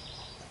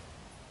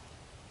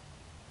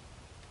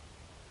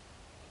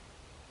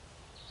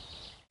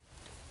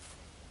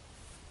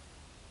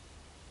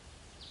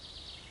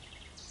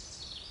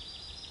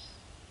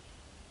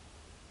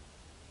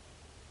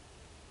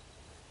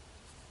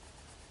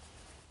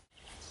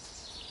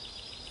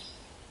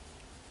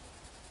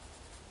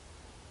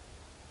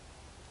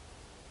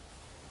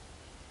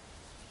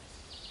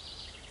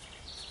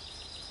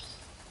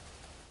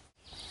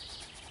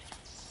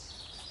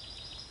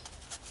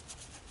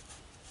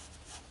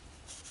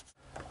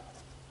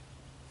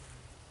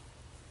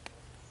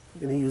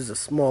 I'm going to use a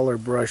smaller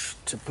brush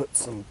to put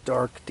some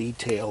dark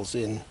details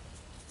in.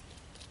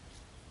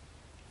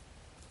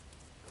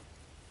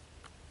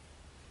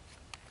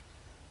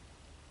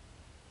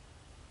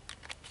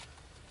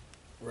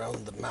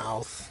 Around the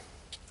mouth,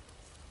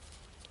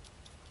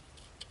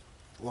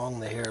 along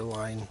the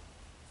hairline.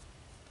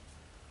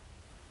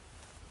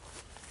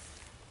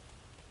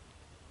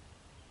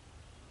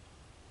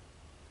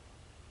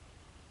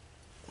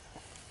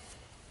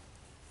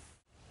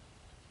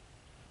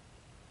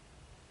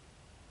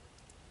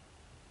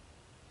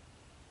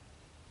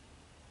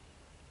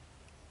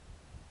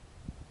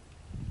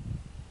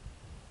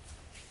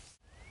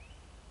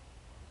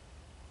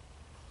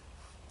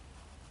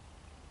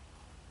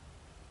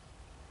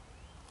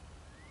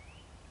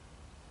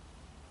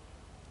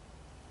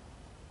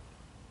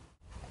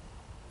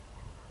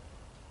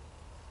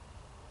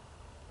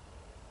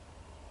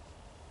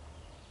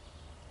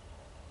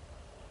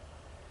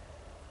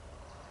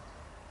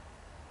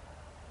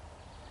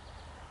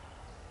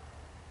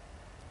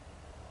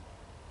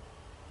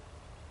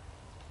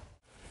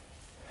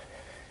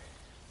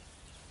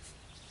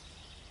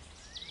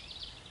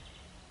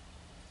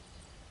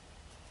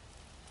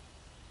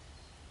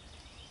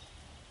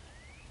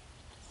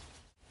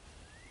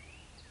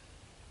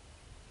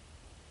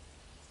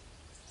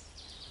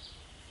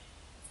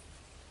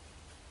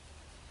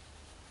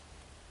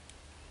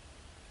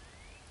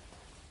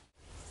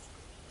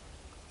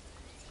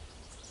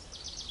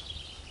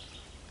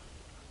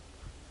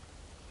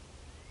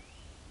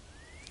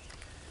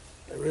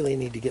 I really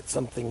need to get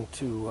something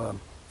to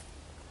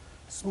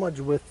smudge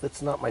with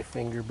that's not my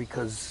finger,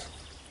 because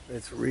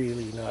it's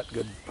really not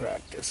good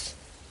practice.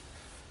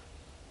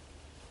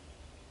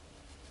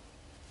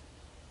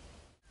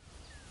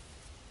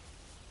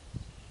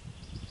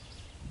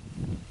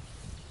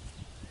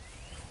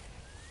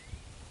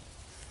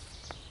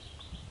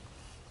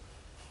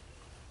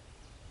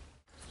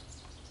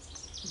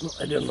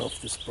 I don't know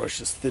if this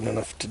brush is thin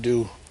enough to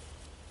do.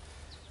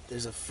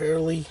 There's a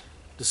fairly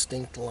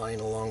distinct line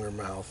along her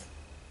mouth.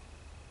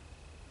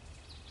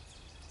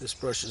 This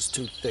brush is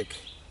too thick.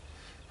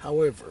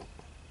 However,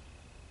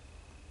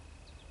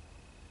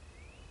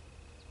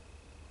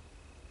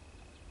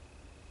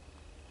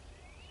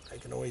 I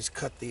can always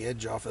cut the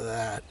edge off of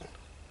that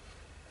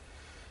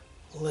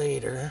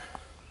later.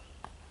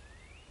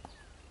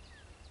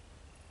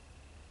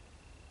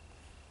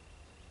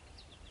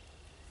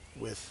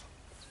 With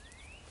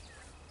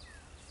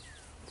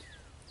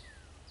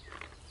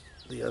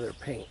the other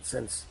paint,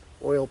 since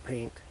oil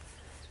paint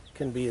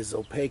can be as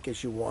opaque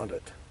as you want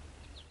it,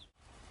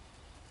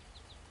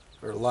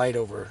 or light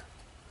over.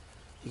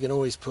 You can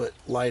always put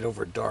light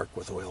over dark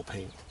with oil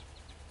paint.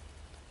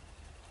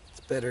 It's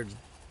better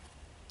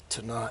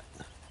to not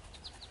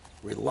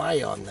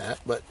rely on that,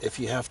 but if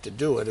you have to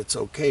do it, it's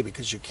okay,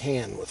 because you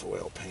can with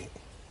oil paint.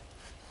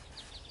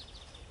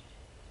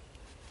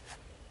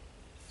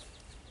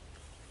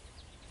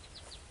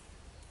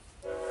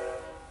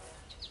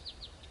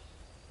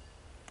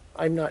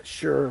 I'm not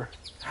sure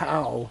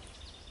how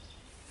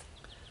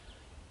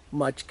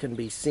much can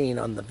be seen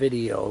on the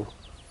video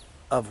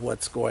of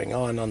what's going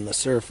on the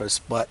surface,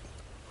 but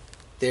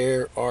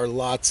there are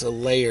lots of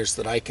layers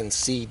that I can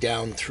see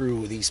down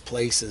through these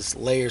places,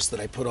 layers that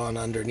I put on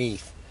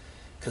underneath,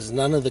 because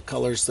none of the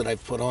colors that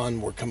I've put on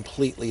were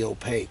completely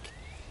opaque.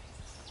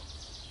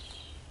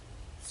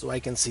 So I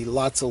can see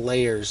lots of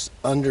layers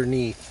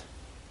underneath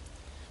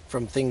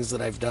from things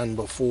that I've done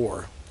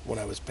before when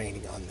I was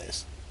painting on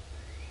this.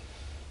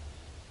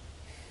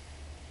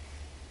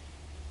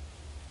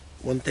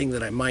 One thing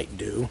that I might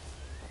do,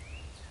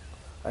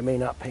 I may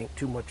not paint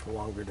too much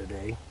longer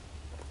today,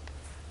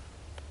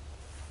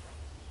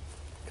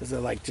 because I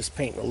like just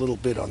painting a little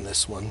bit on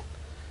this one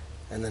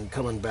and then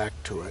coming back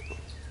to it.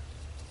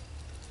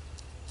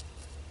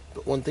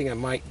 But one thing I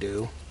might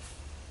do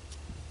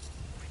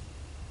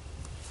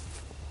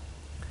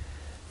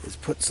is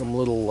put some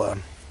little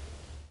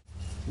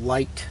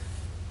light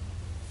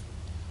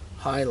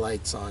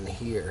highlights on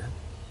here.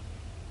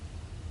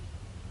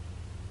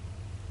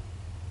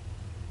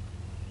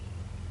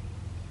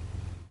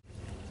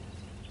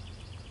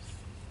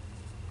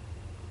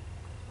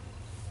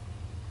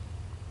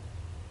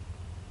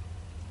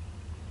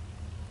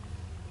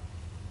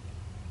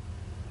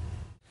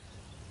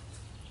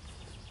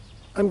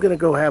 I'm going to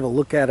go have a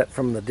look at it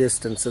from the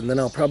distance, and then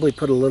I'll probably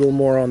put a little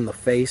more on the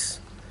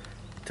face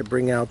to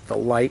bring out the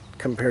light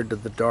compared to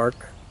the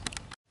dark.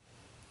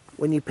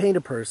 When you paint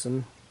a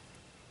person,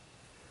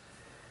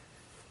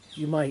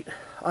 you might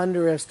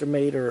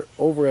underestimate or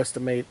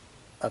overestimate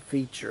a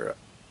feature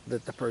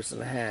that the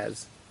person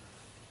has.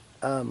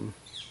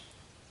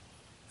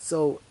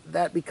 So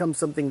that becomes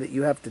something that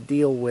you have to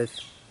deal with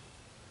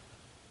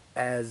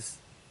as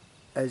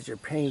you're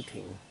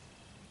painting.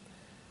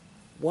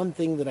 One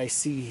thing that I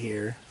see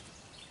here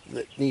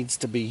that needs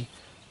to be,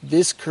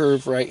 this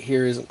curve right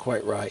here isn't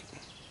quite right.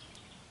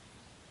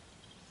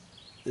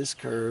 This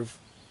curve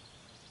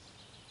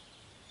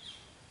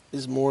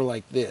is more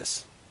like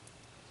this.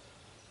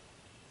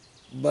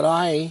 But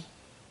I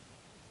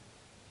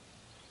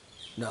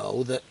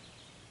know that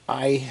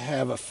I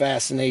have a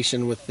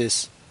fascination with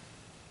this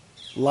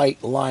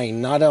light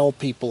line. Not all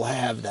people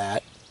have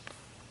that.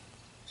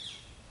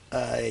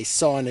 I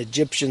saw an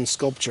Egyptian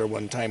sculpture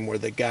one time where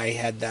the guy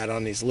had that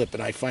on his lip,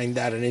 and I find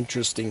that an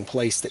interesting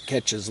place that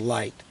catches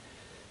light.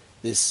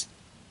 This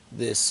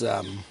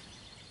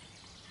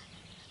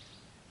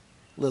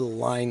little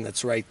line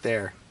that's right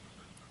there.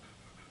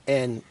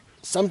 And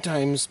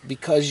sometimes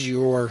because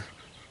you're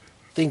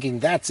thinking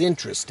that's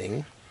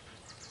interesting,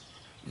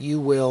 you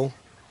will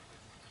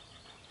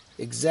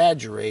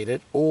exaggerate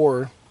it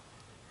or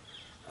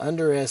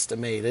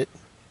underestimate it.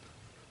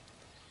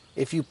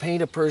 If you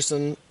paint a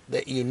person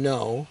that you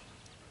know,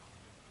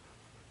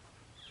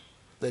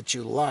 that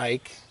you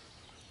like,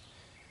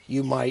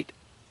 you might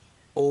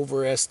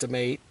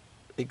overestimate,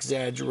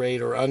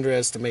 exaggerate, or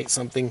underestimate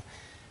something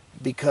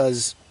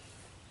because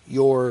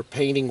you're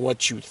painting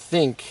what you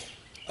think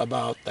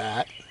about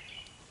that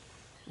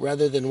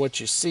rather than what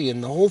you see.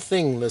 And the whole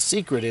thing, the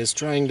secret is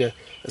trying to,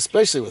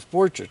 especially with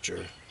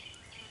portraiture,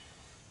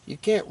 you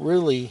can't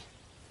really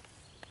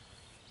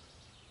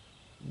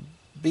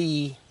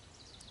be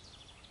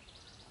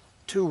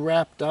too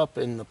wrapped up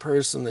in the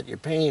person that you're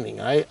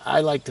painting. I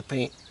like to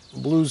paint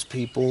blues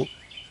people,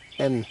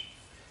 and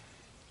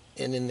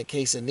in the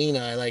case of Nina,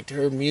 I liked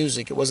her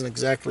music. It wasn't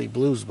exactly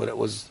blues, but it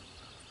was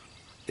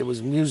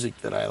music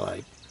that I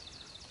liked.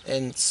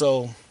 And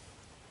so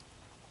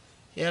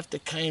you have to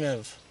kind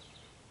of,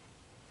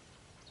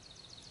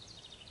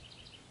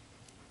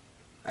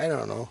 I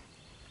don't know,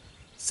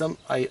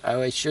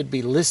 I should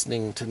be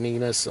listening to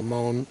Nina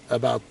Simone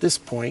about this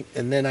point,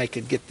 and then I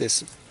could get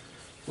this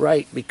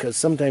right, because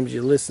sometimes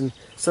you listen,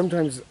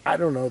 sometimes, I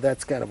don't know,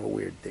 that's kind of a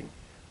weird thing.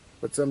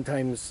 But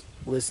sometimes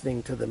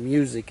listening to the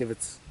music, if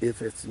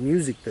it's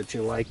music that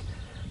you like,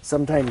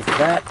 sometimes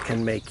that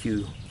can make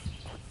you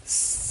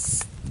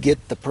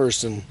get the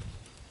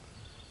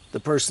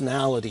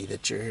personality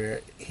that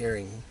you're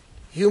hearing.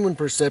 Human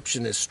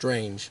perception is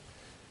strange.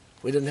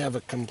 We don't have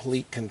a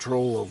complete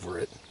control over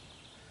it.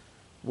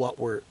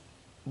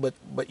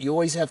 But you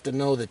always have to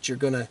know that your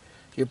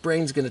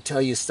brain's gonna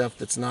tell you stuff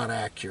that's not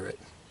accurate.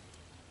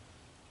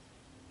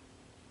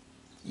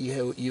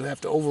 You have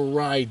to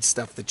override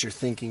stuff that you're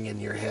thinking in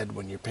your head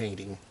when you're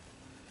painting,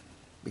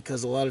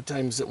 because a lot of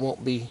times it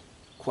won't be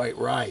quite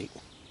right.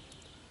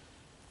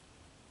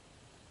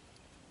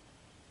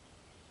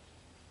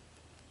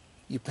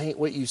 You paint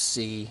what you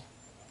see,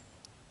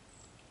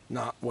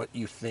 not what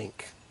you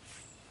think.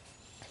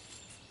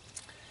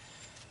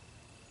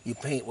 You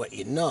paint what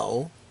you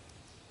know,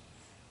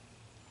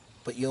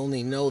 but you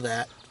only know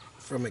that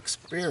from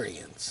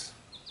experience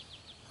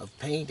of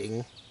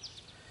painting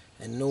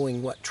and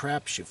knowing what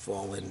traps you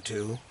fall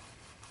into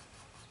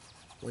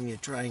when you're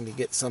trying to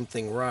get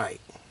something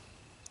right.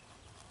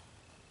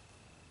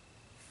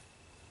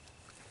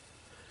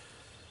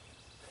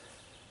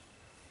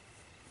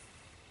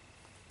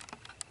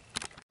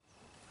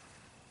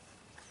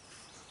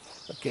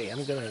 Okay,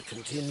 I'm going to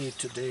continue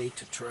today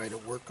to try to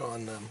work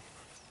on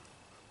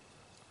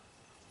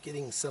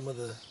getting some of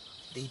the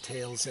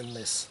details in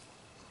this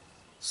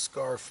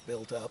scarf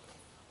built up.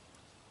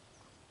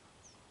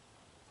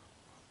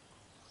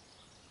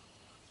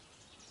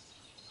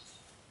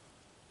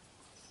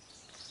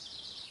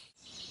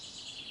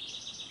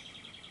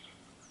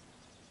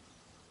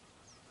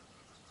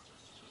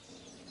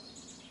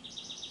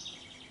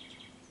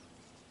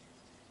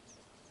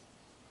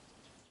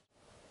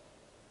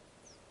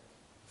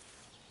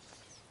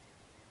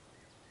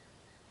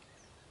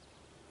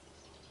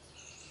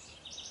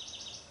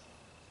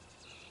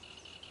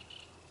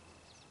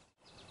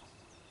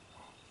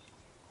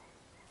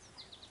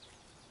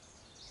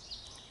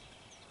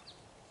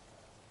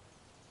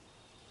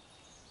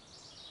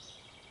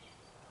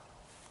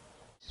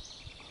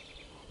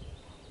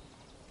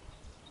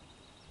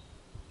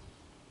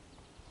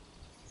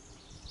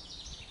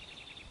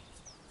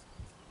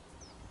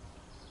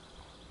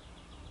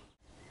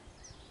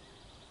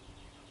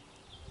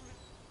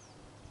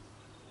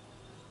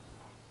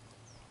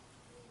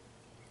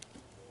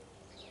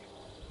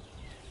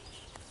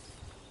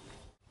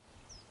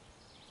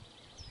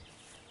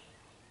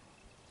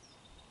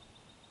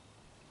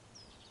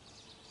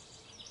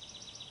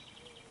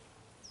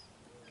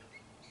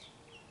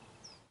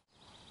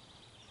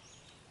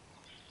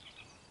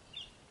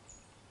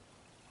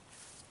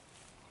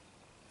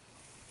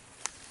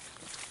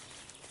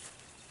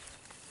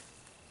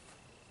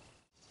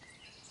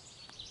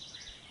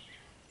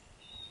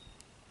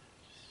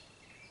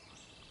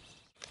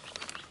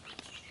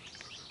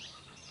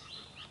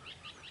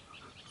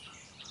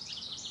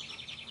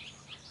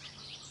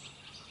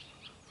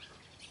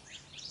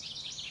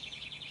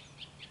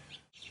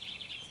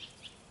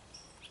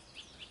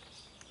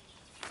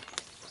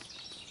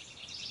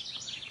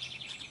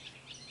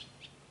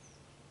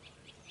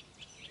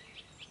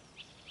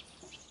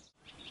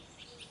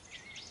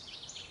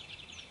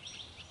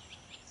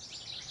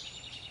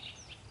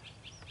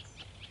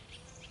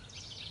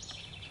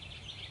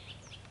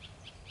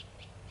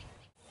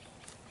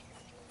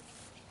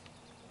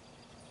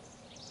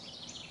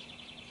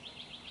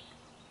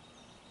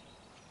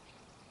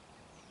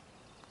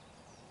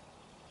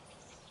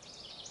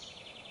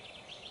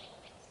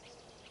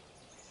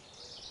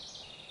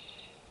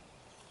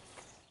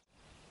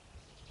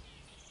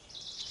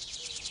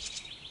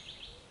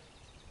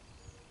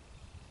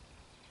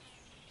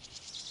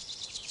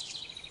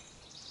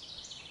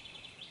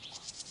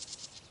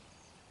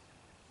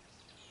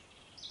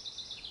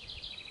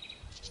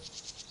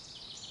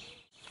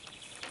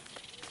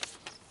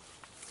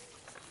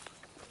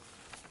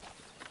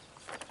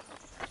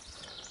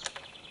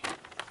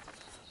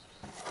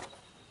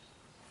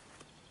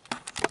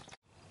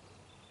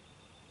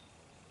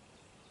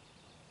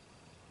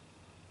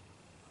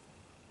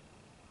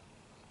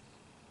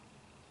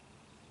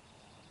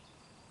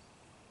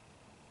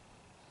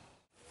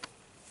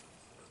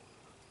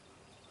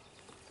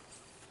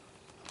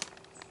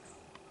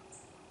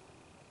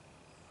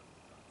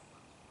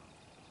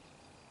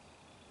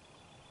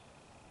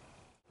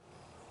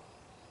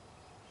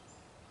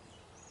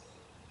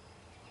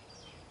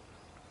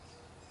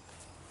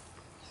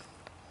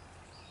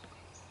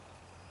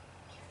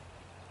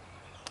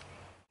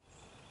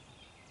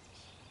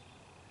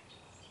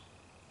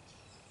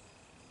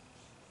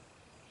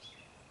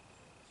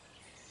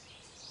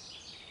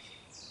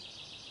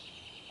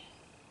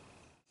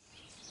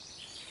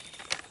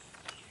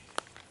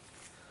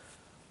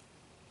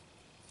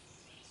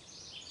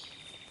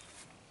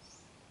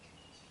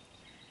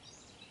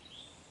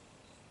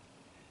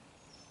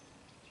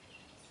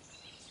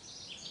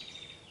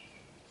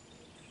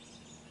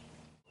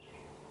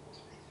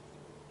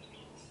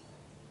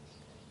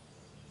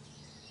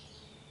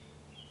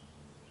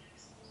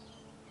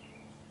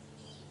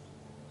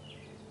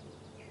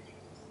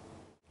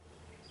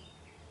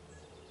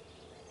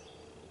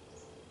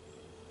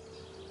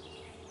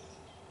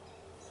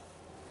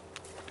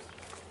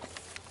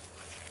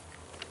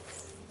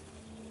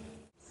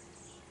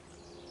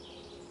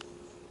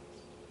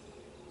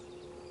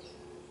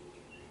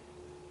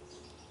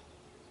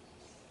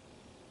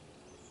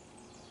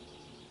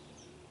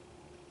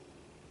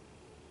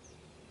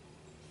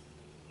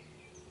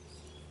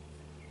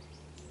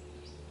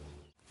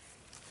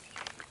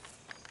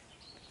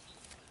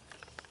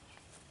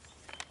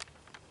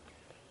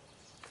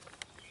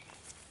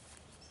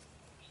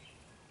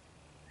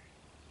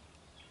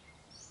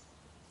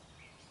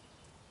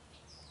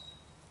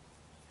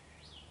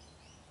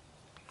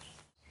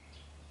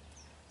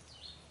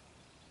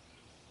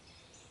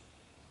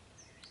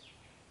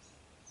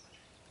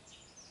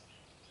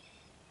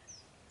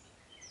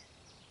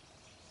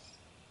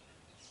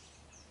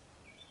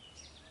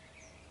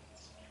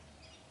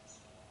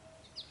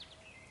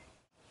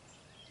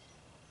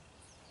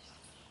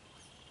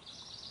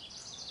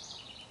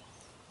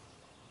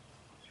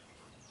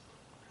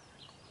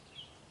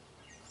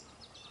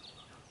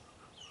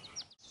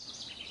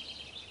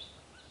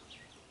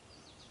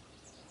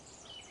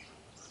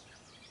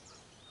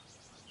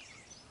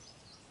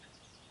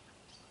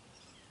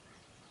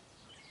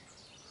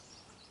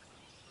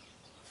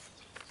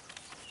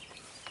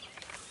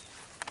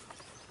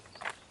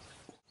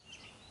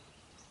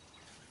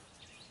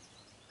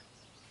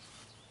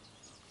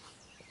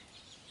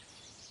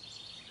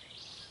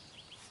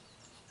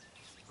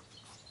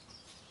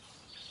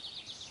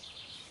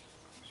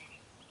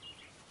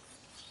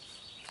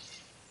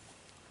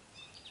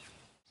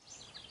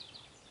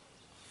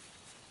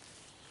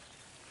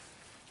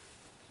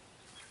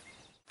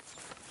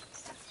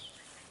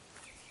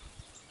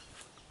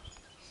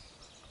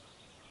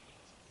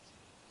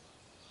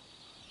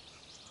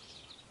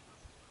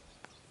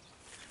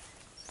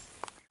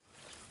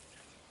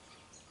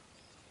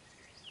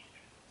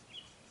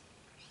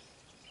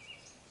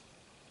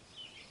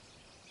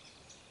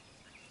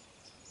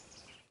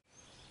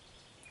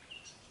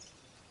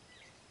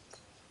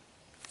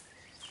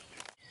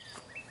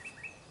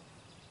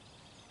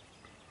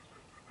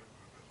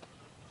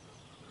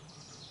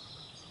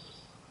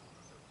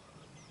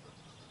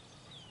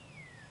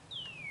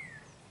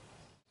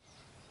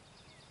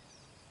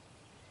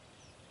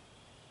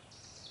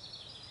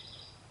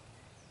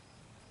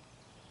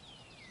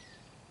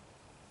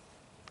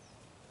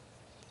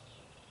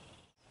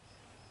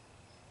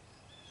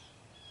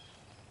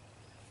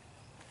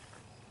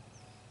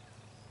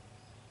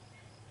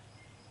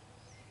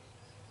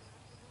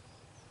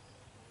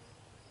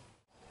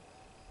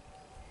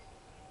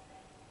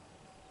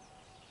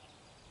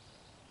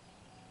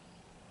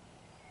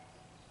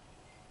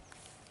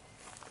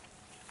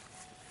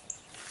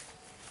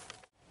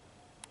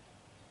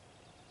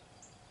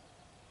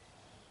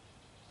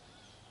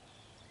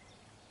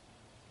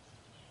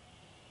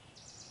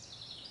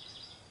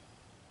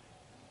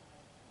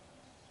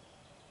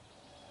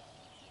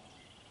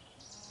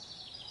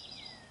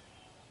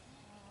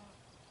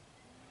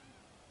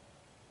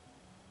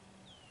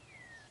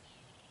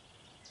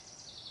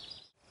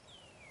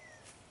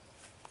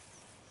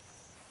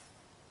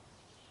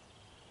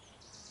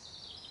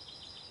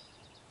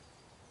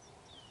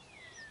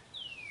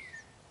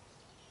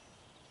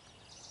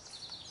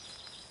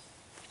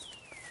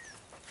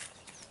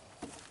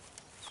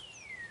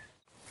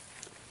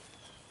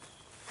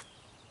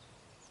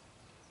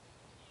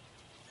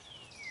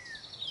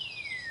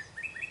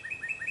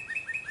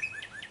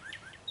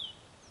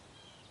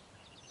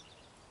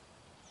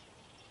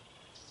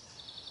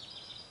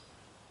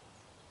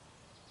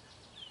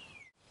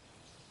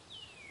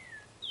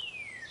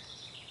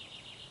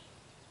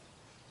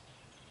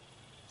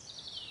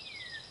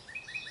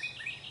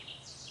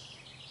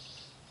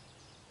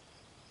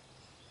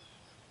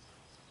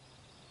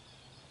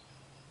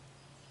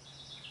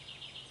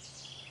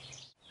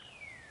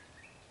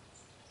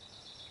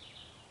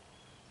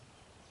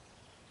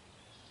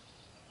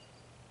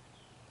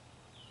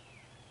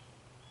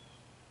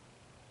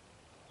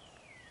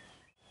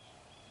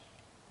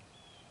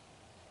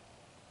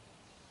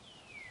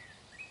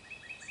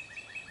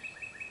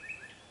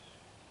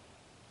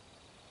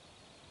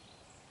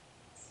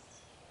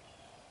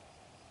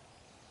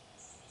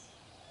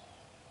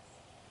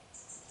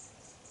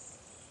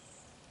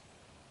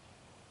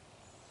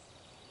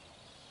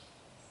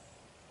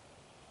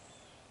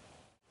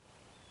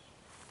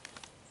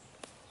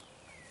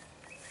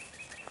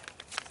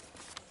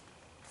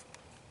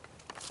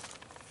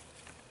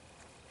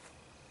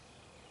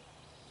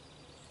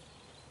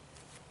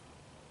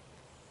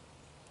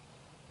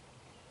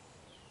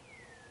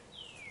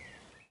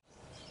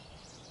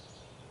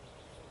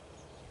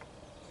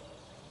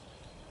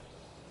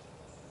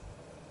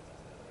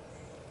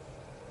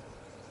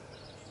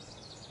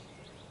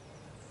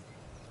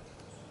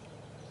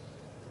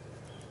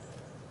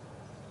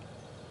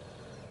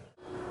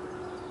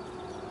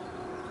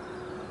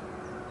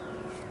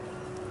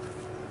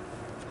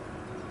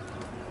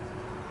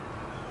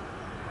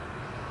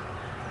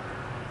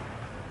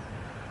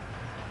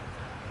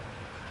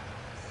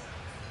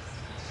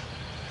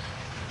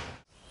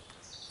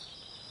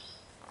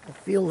 I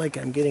feel like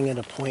I'm getting at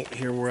a point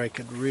here where I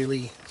could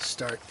really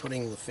start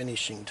putting the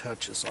finishing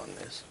touches on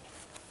this.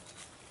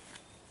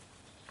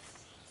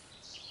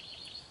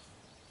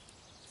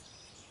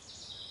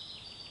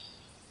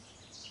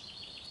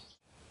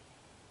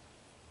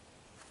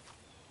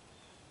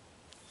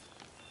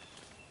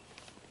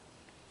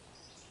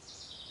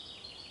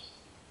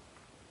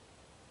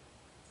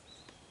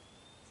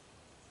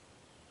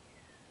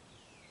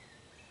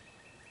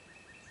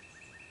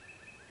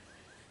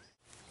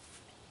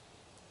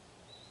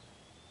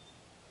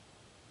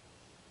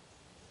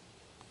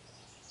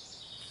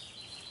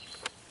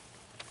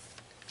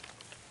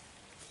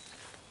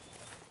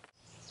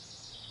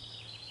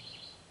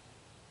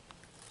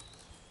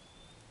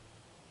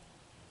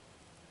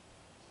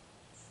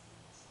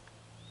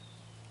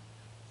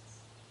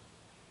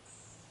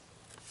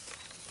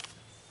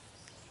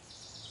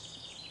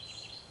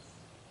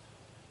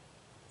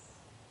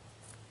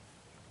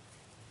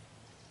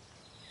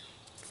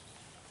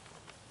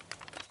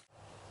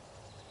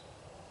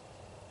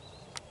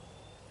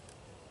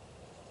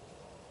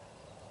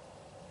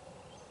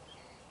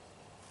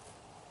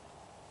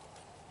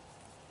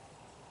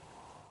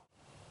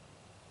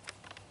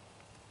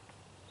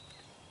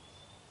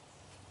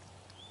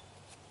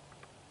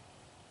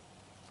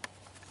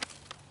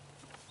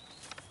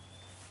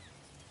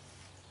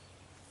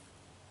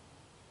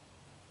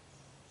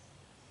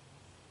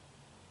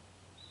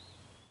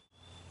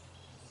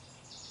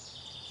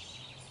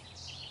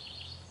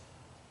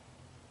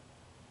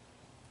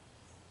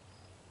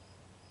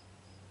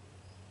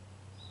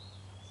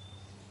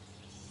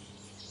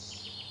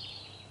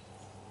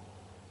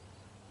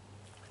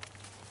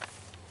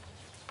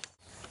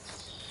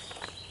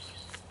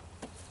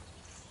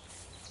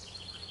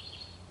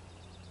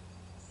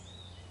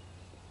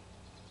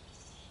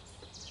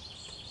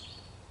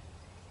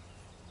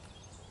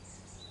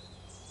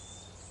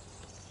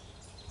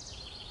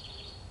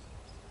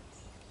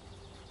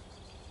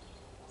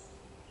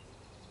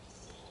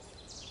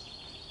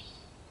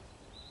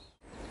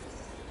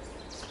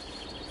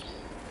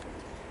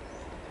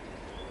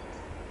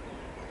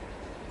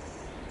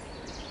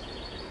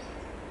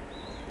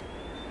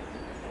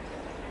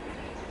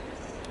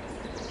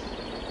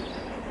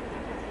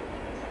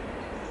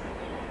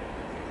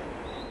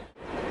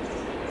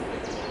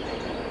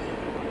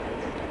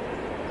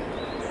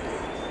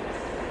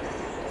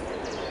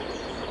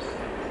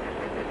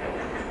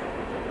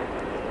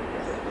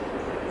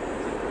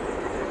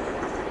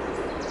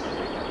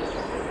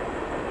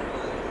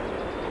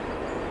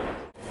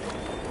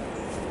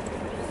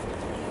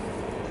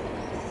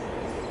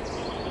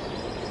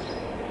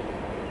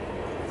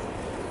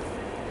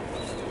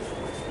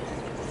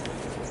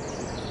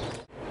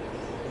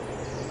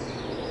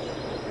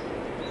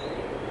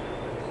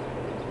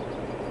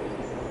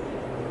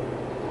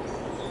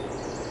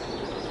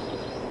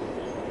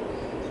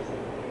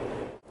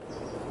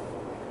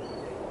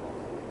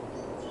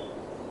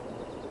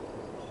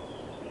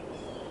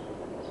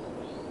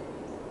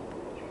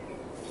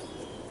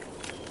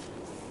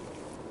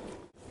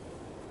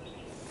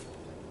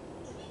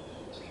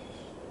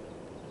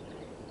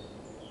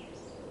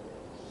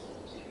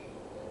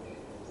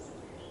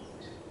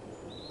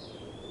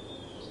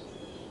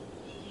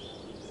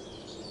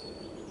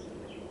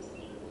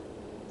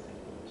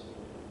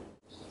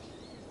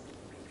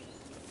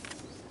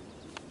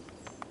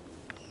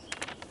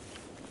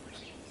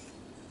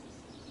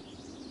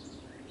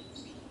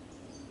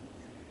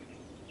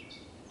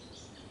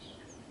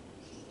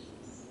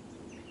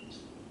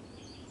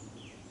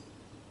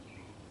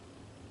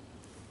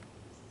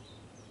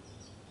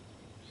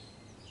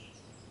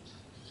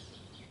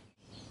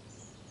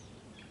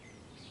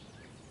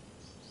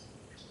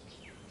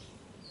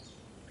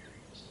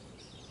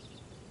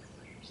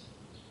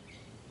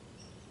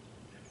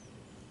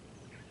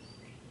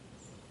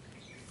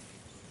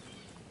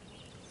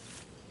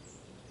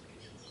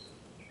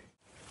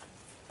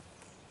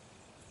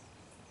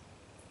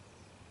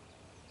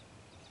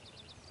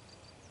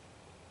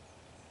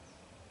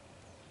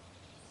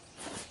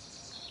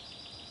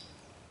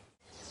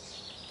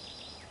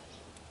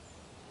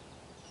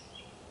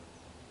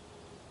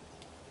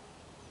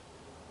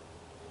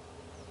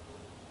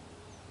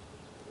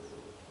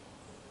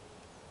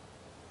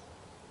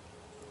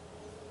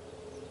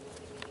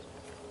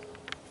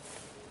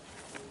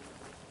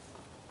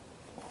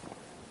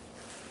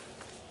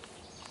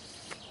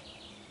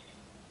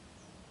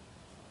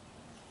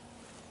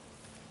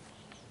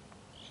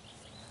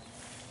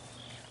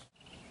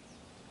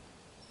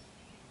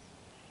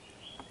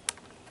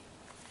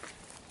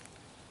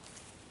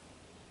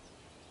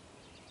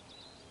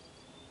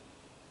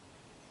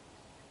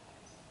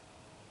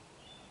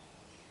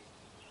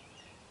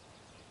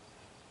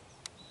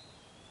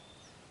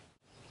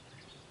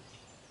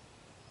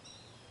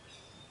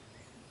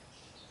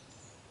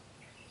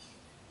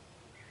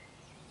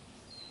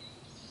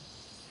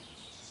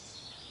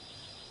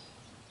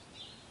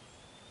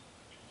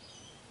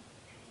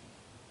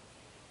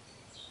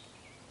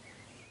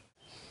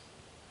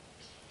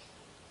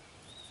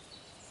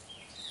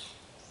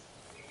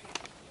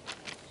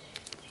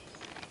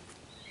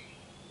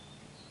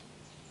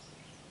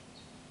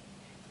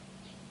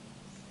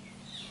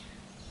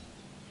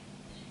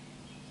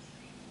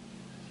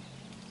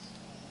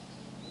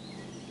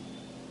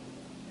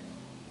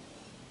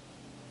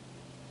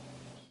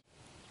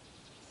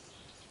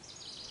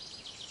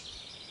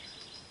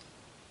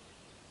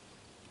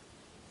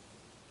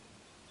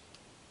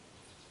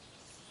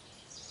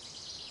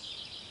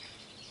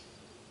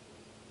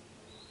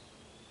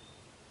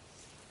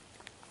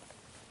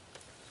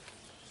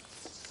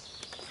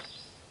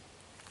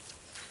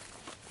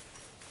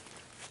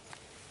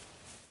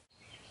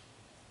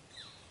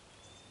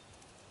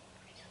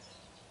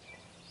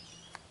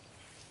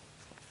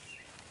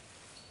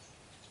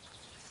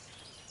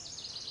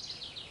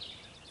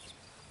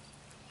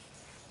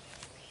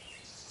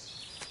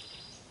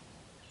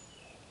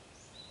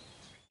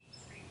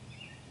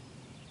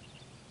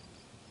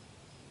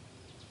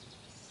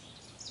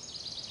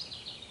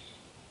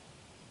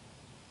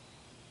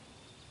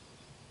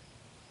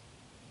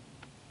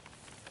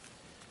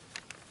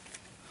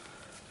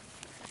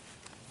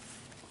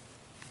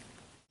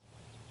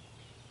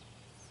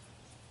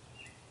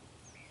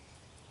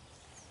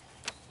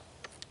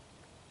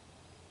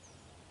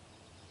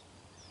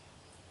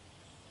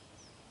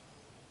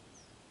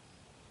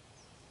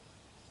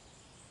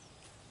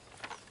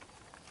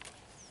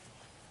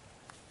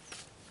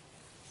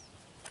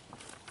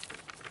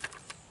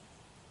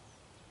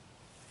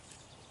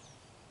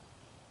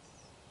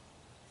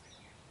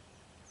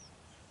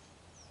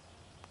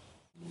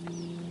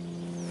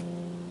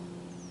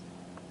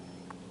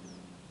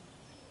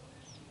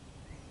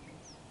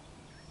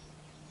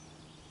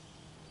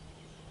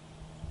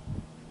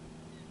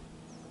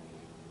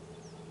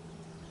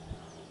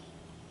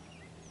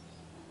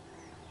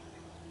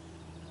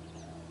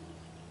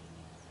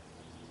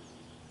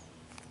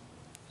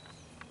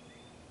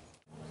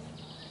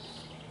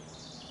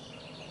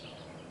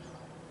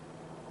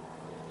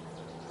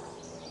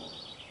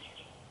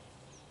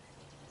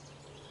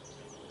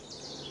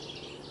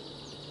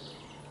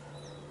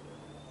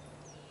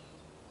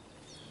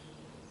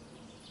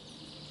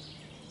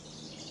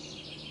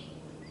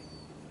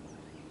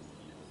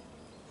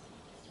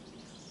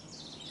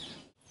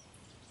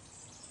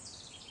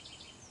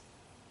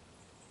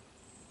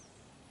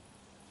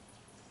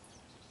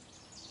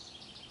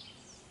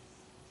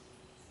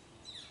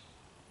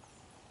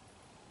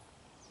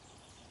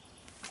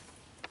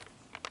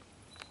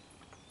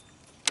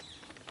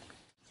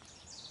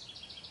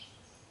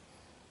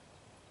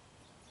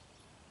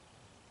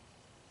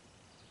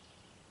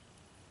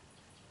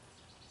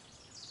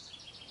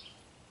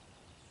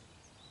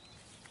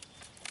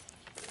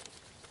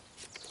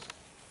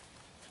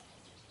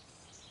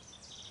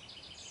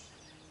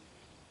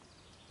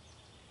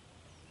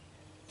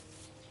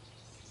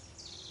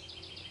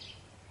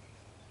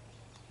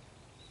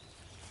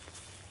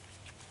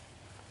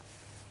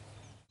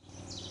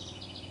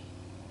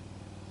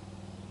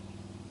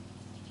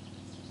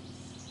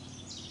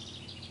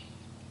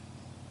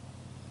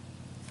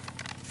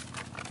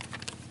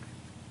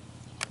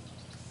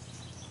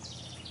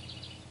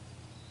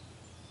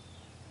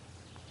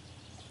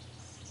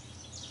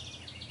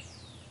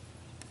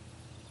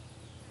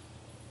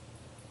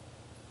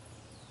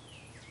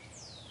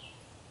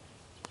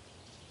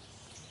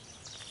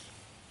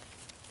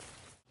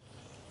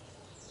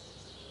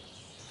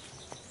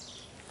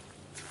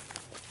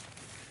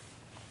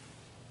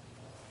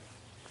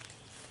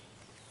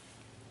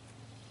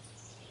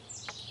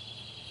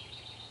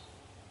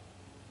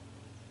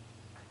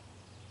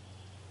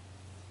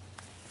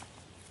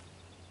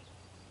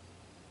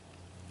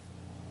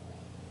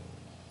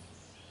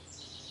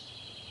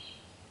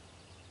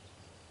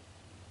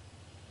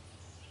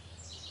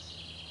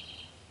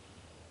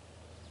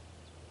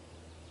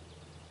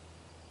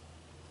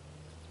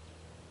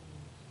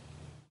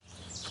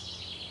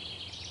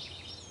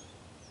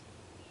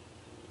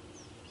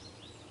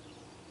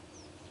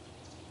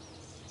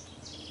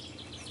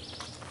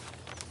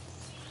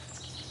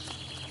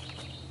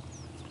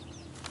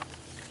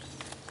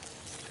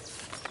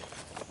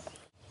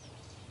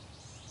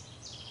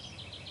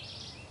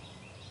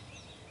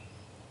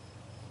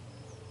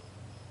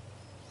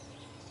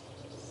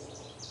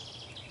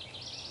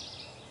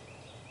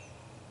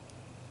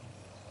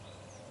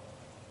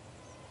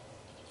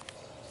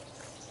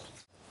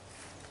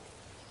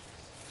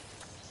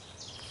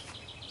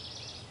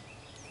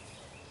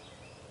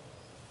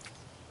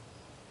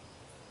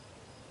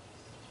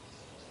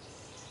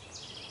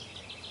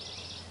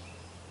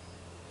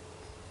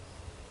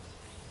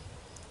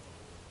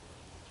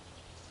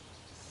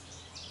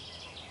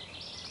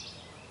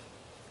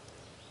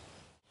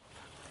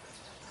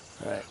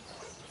 Alright,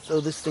 so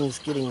this thing's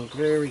getting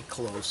very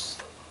close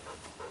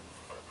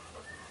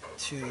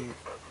to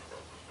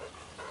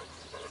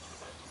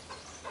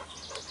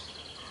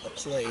a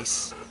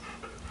place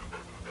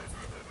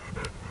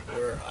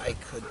where I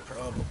could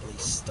probably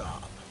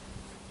stop.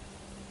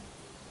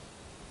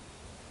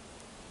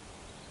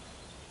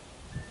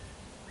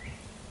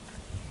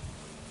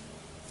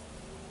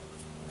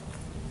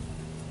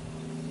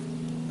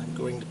 I'm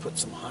going to put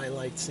some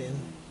highlights in.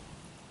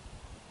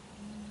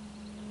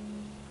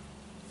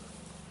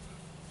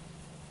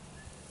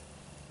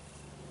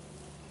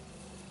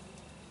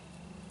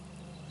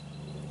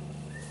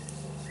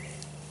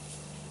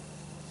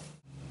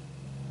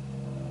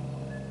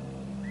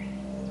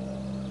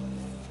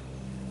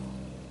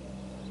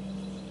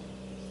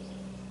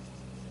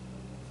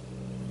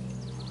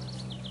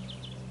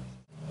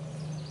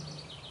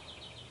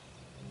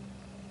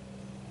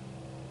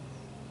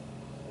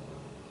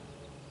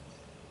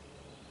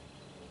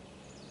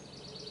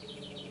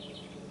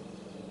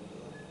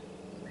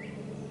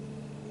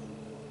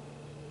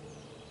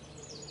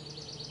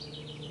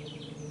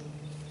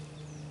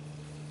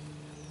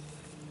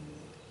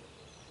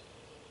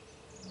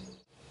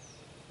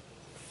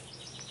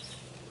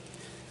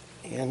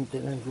 And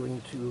then I'm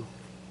going to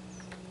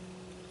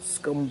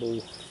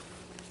scumble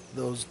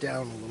those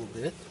down a little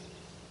bit.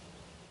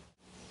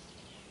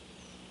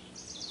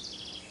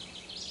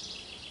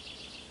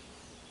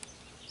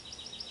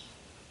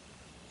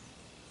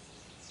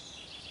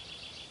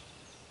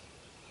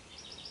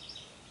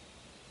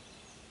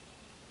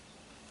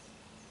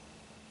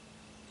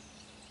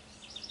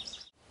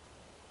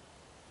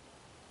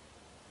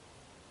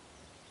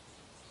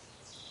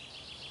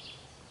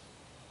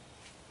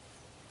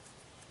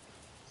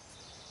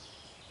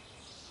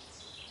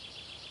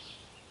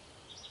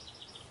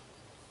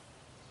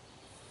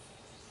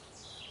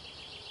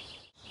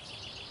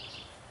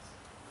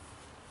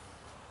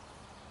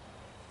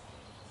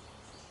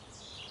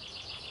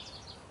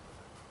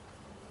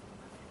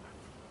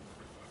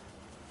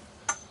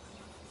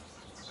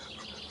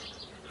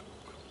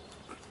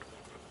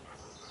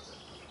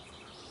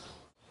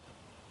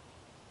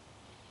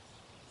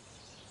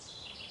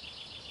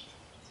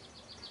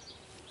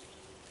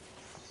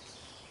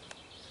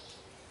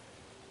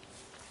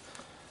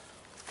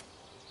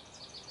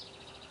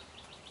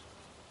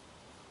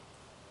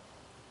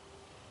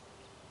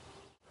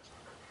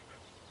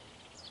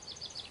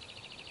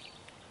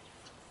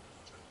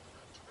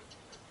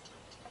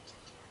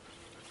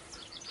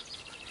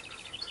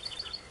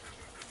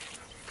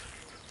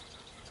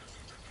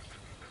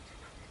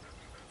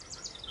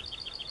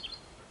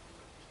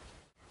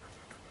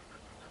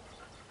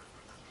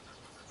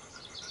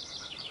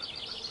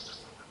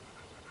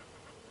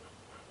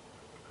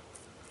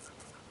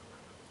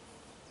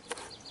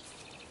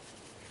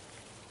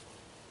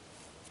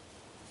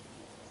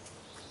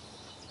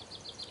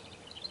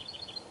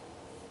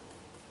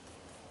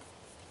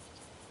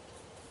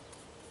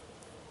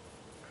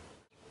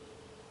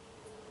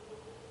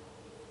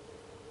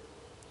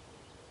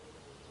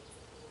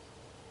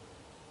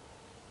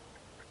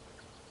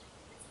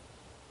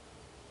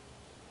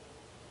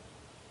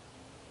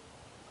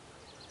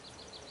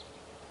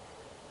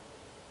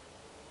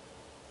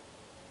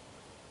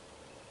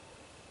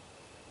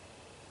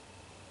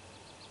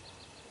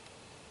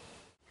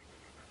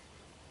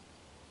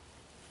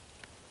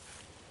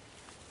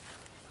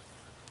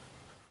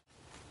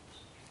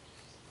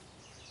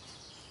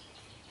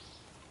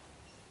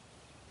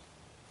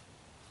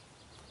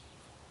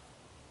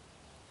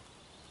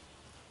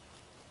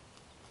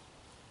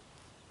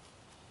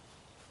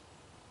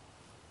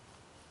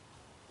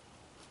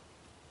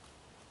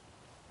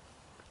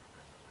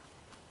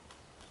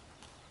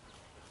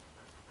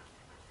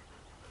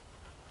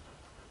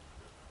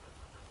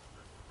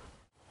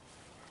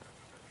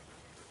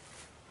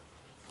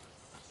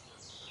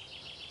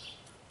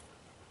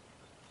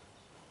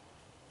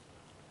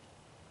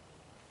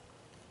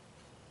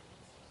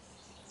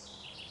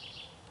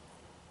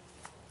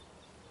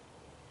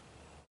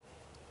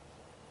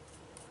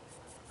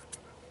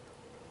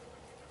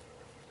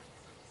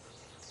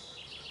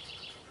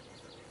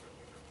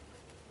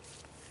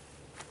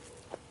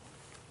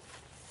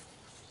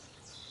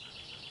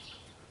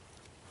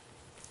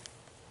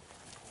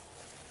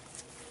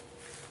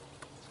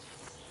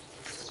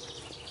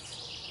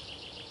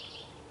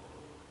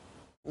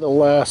 The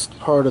last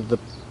part of the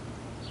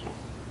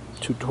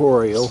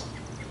tutorial,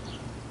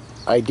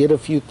 I did a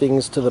few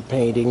things to the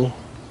painting.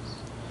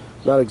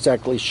 Not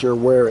exactly sure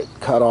where it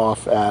cut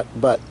off at,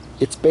 but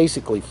it's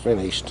basically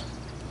finished.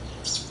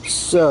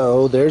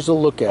 So there's a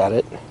look at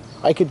it.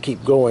 I could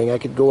keep going. I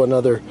could go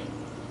another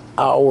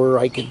hour.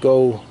 I could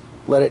go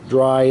let it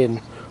dry and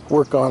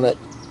work on it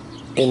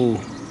in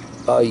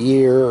a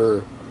year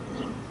or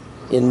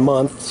in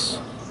months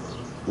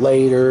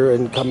later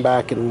and come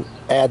back and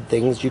add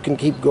things. You can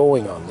keep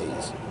going on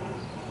these.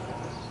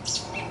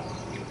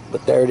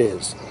 But there it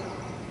is.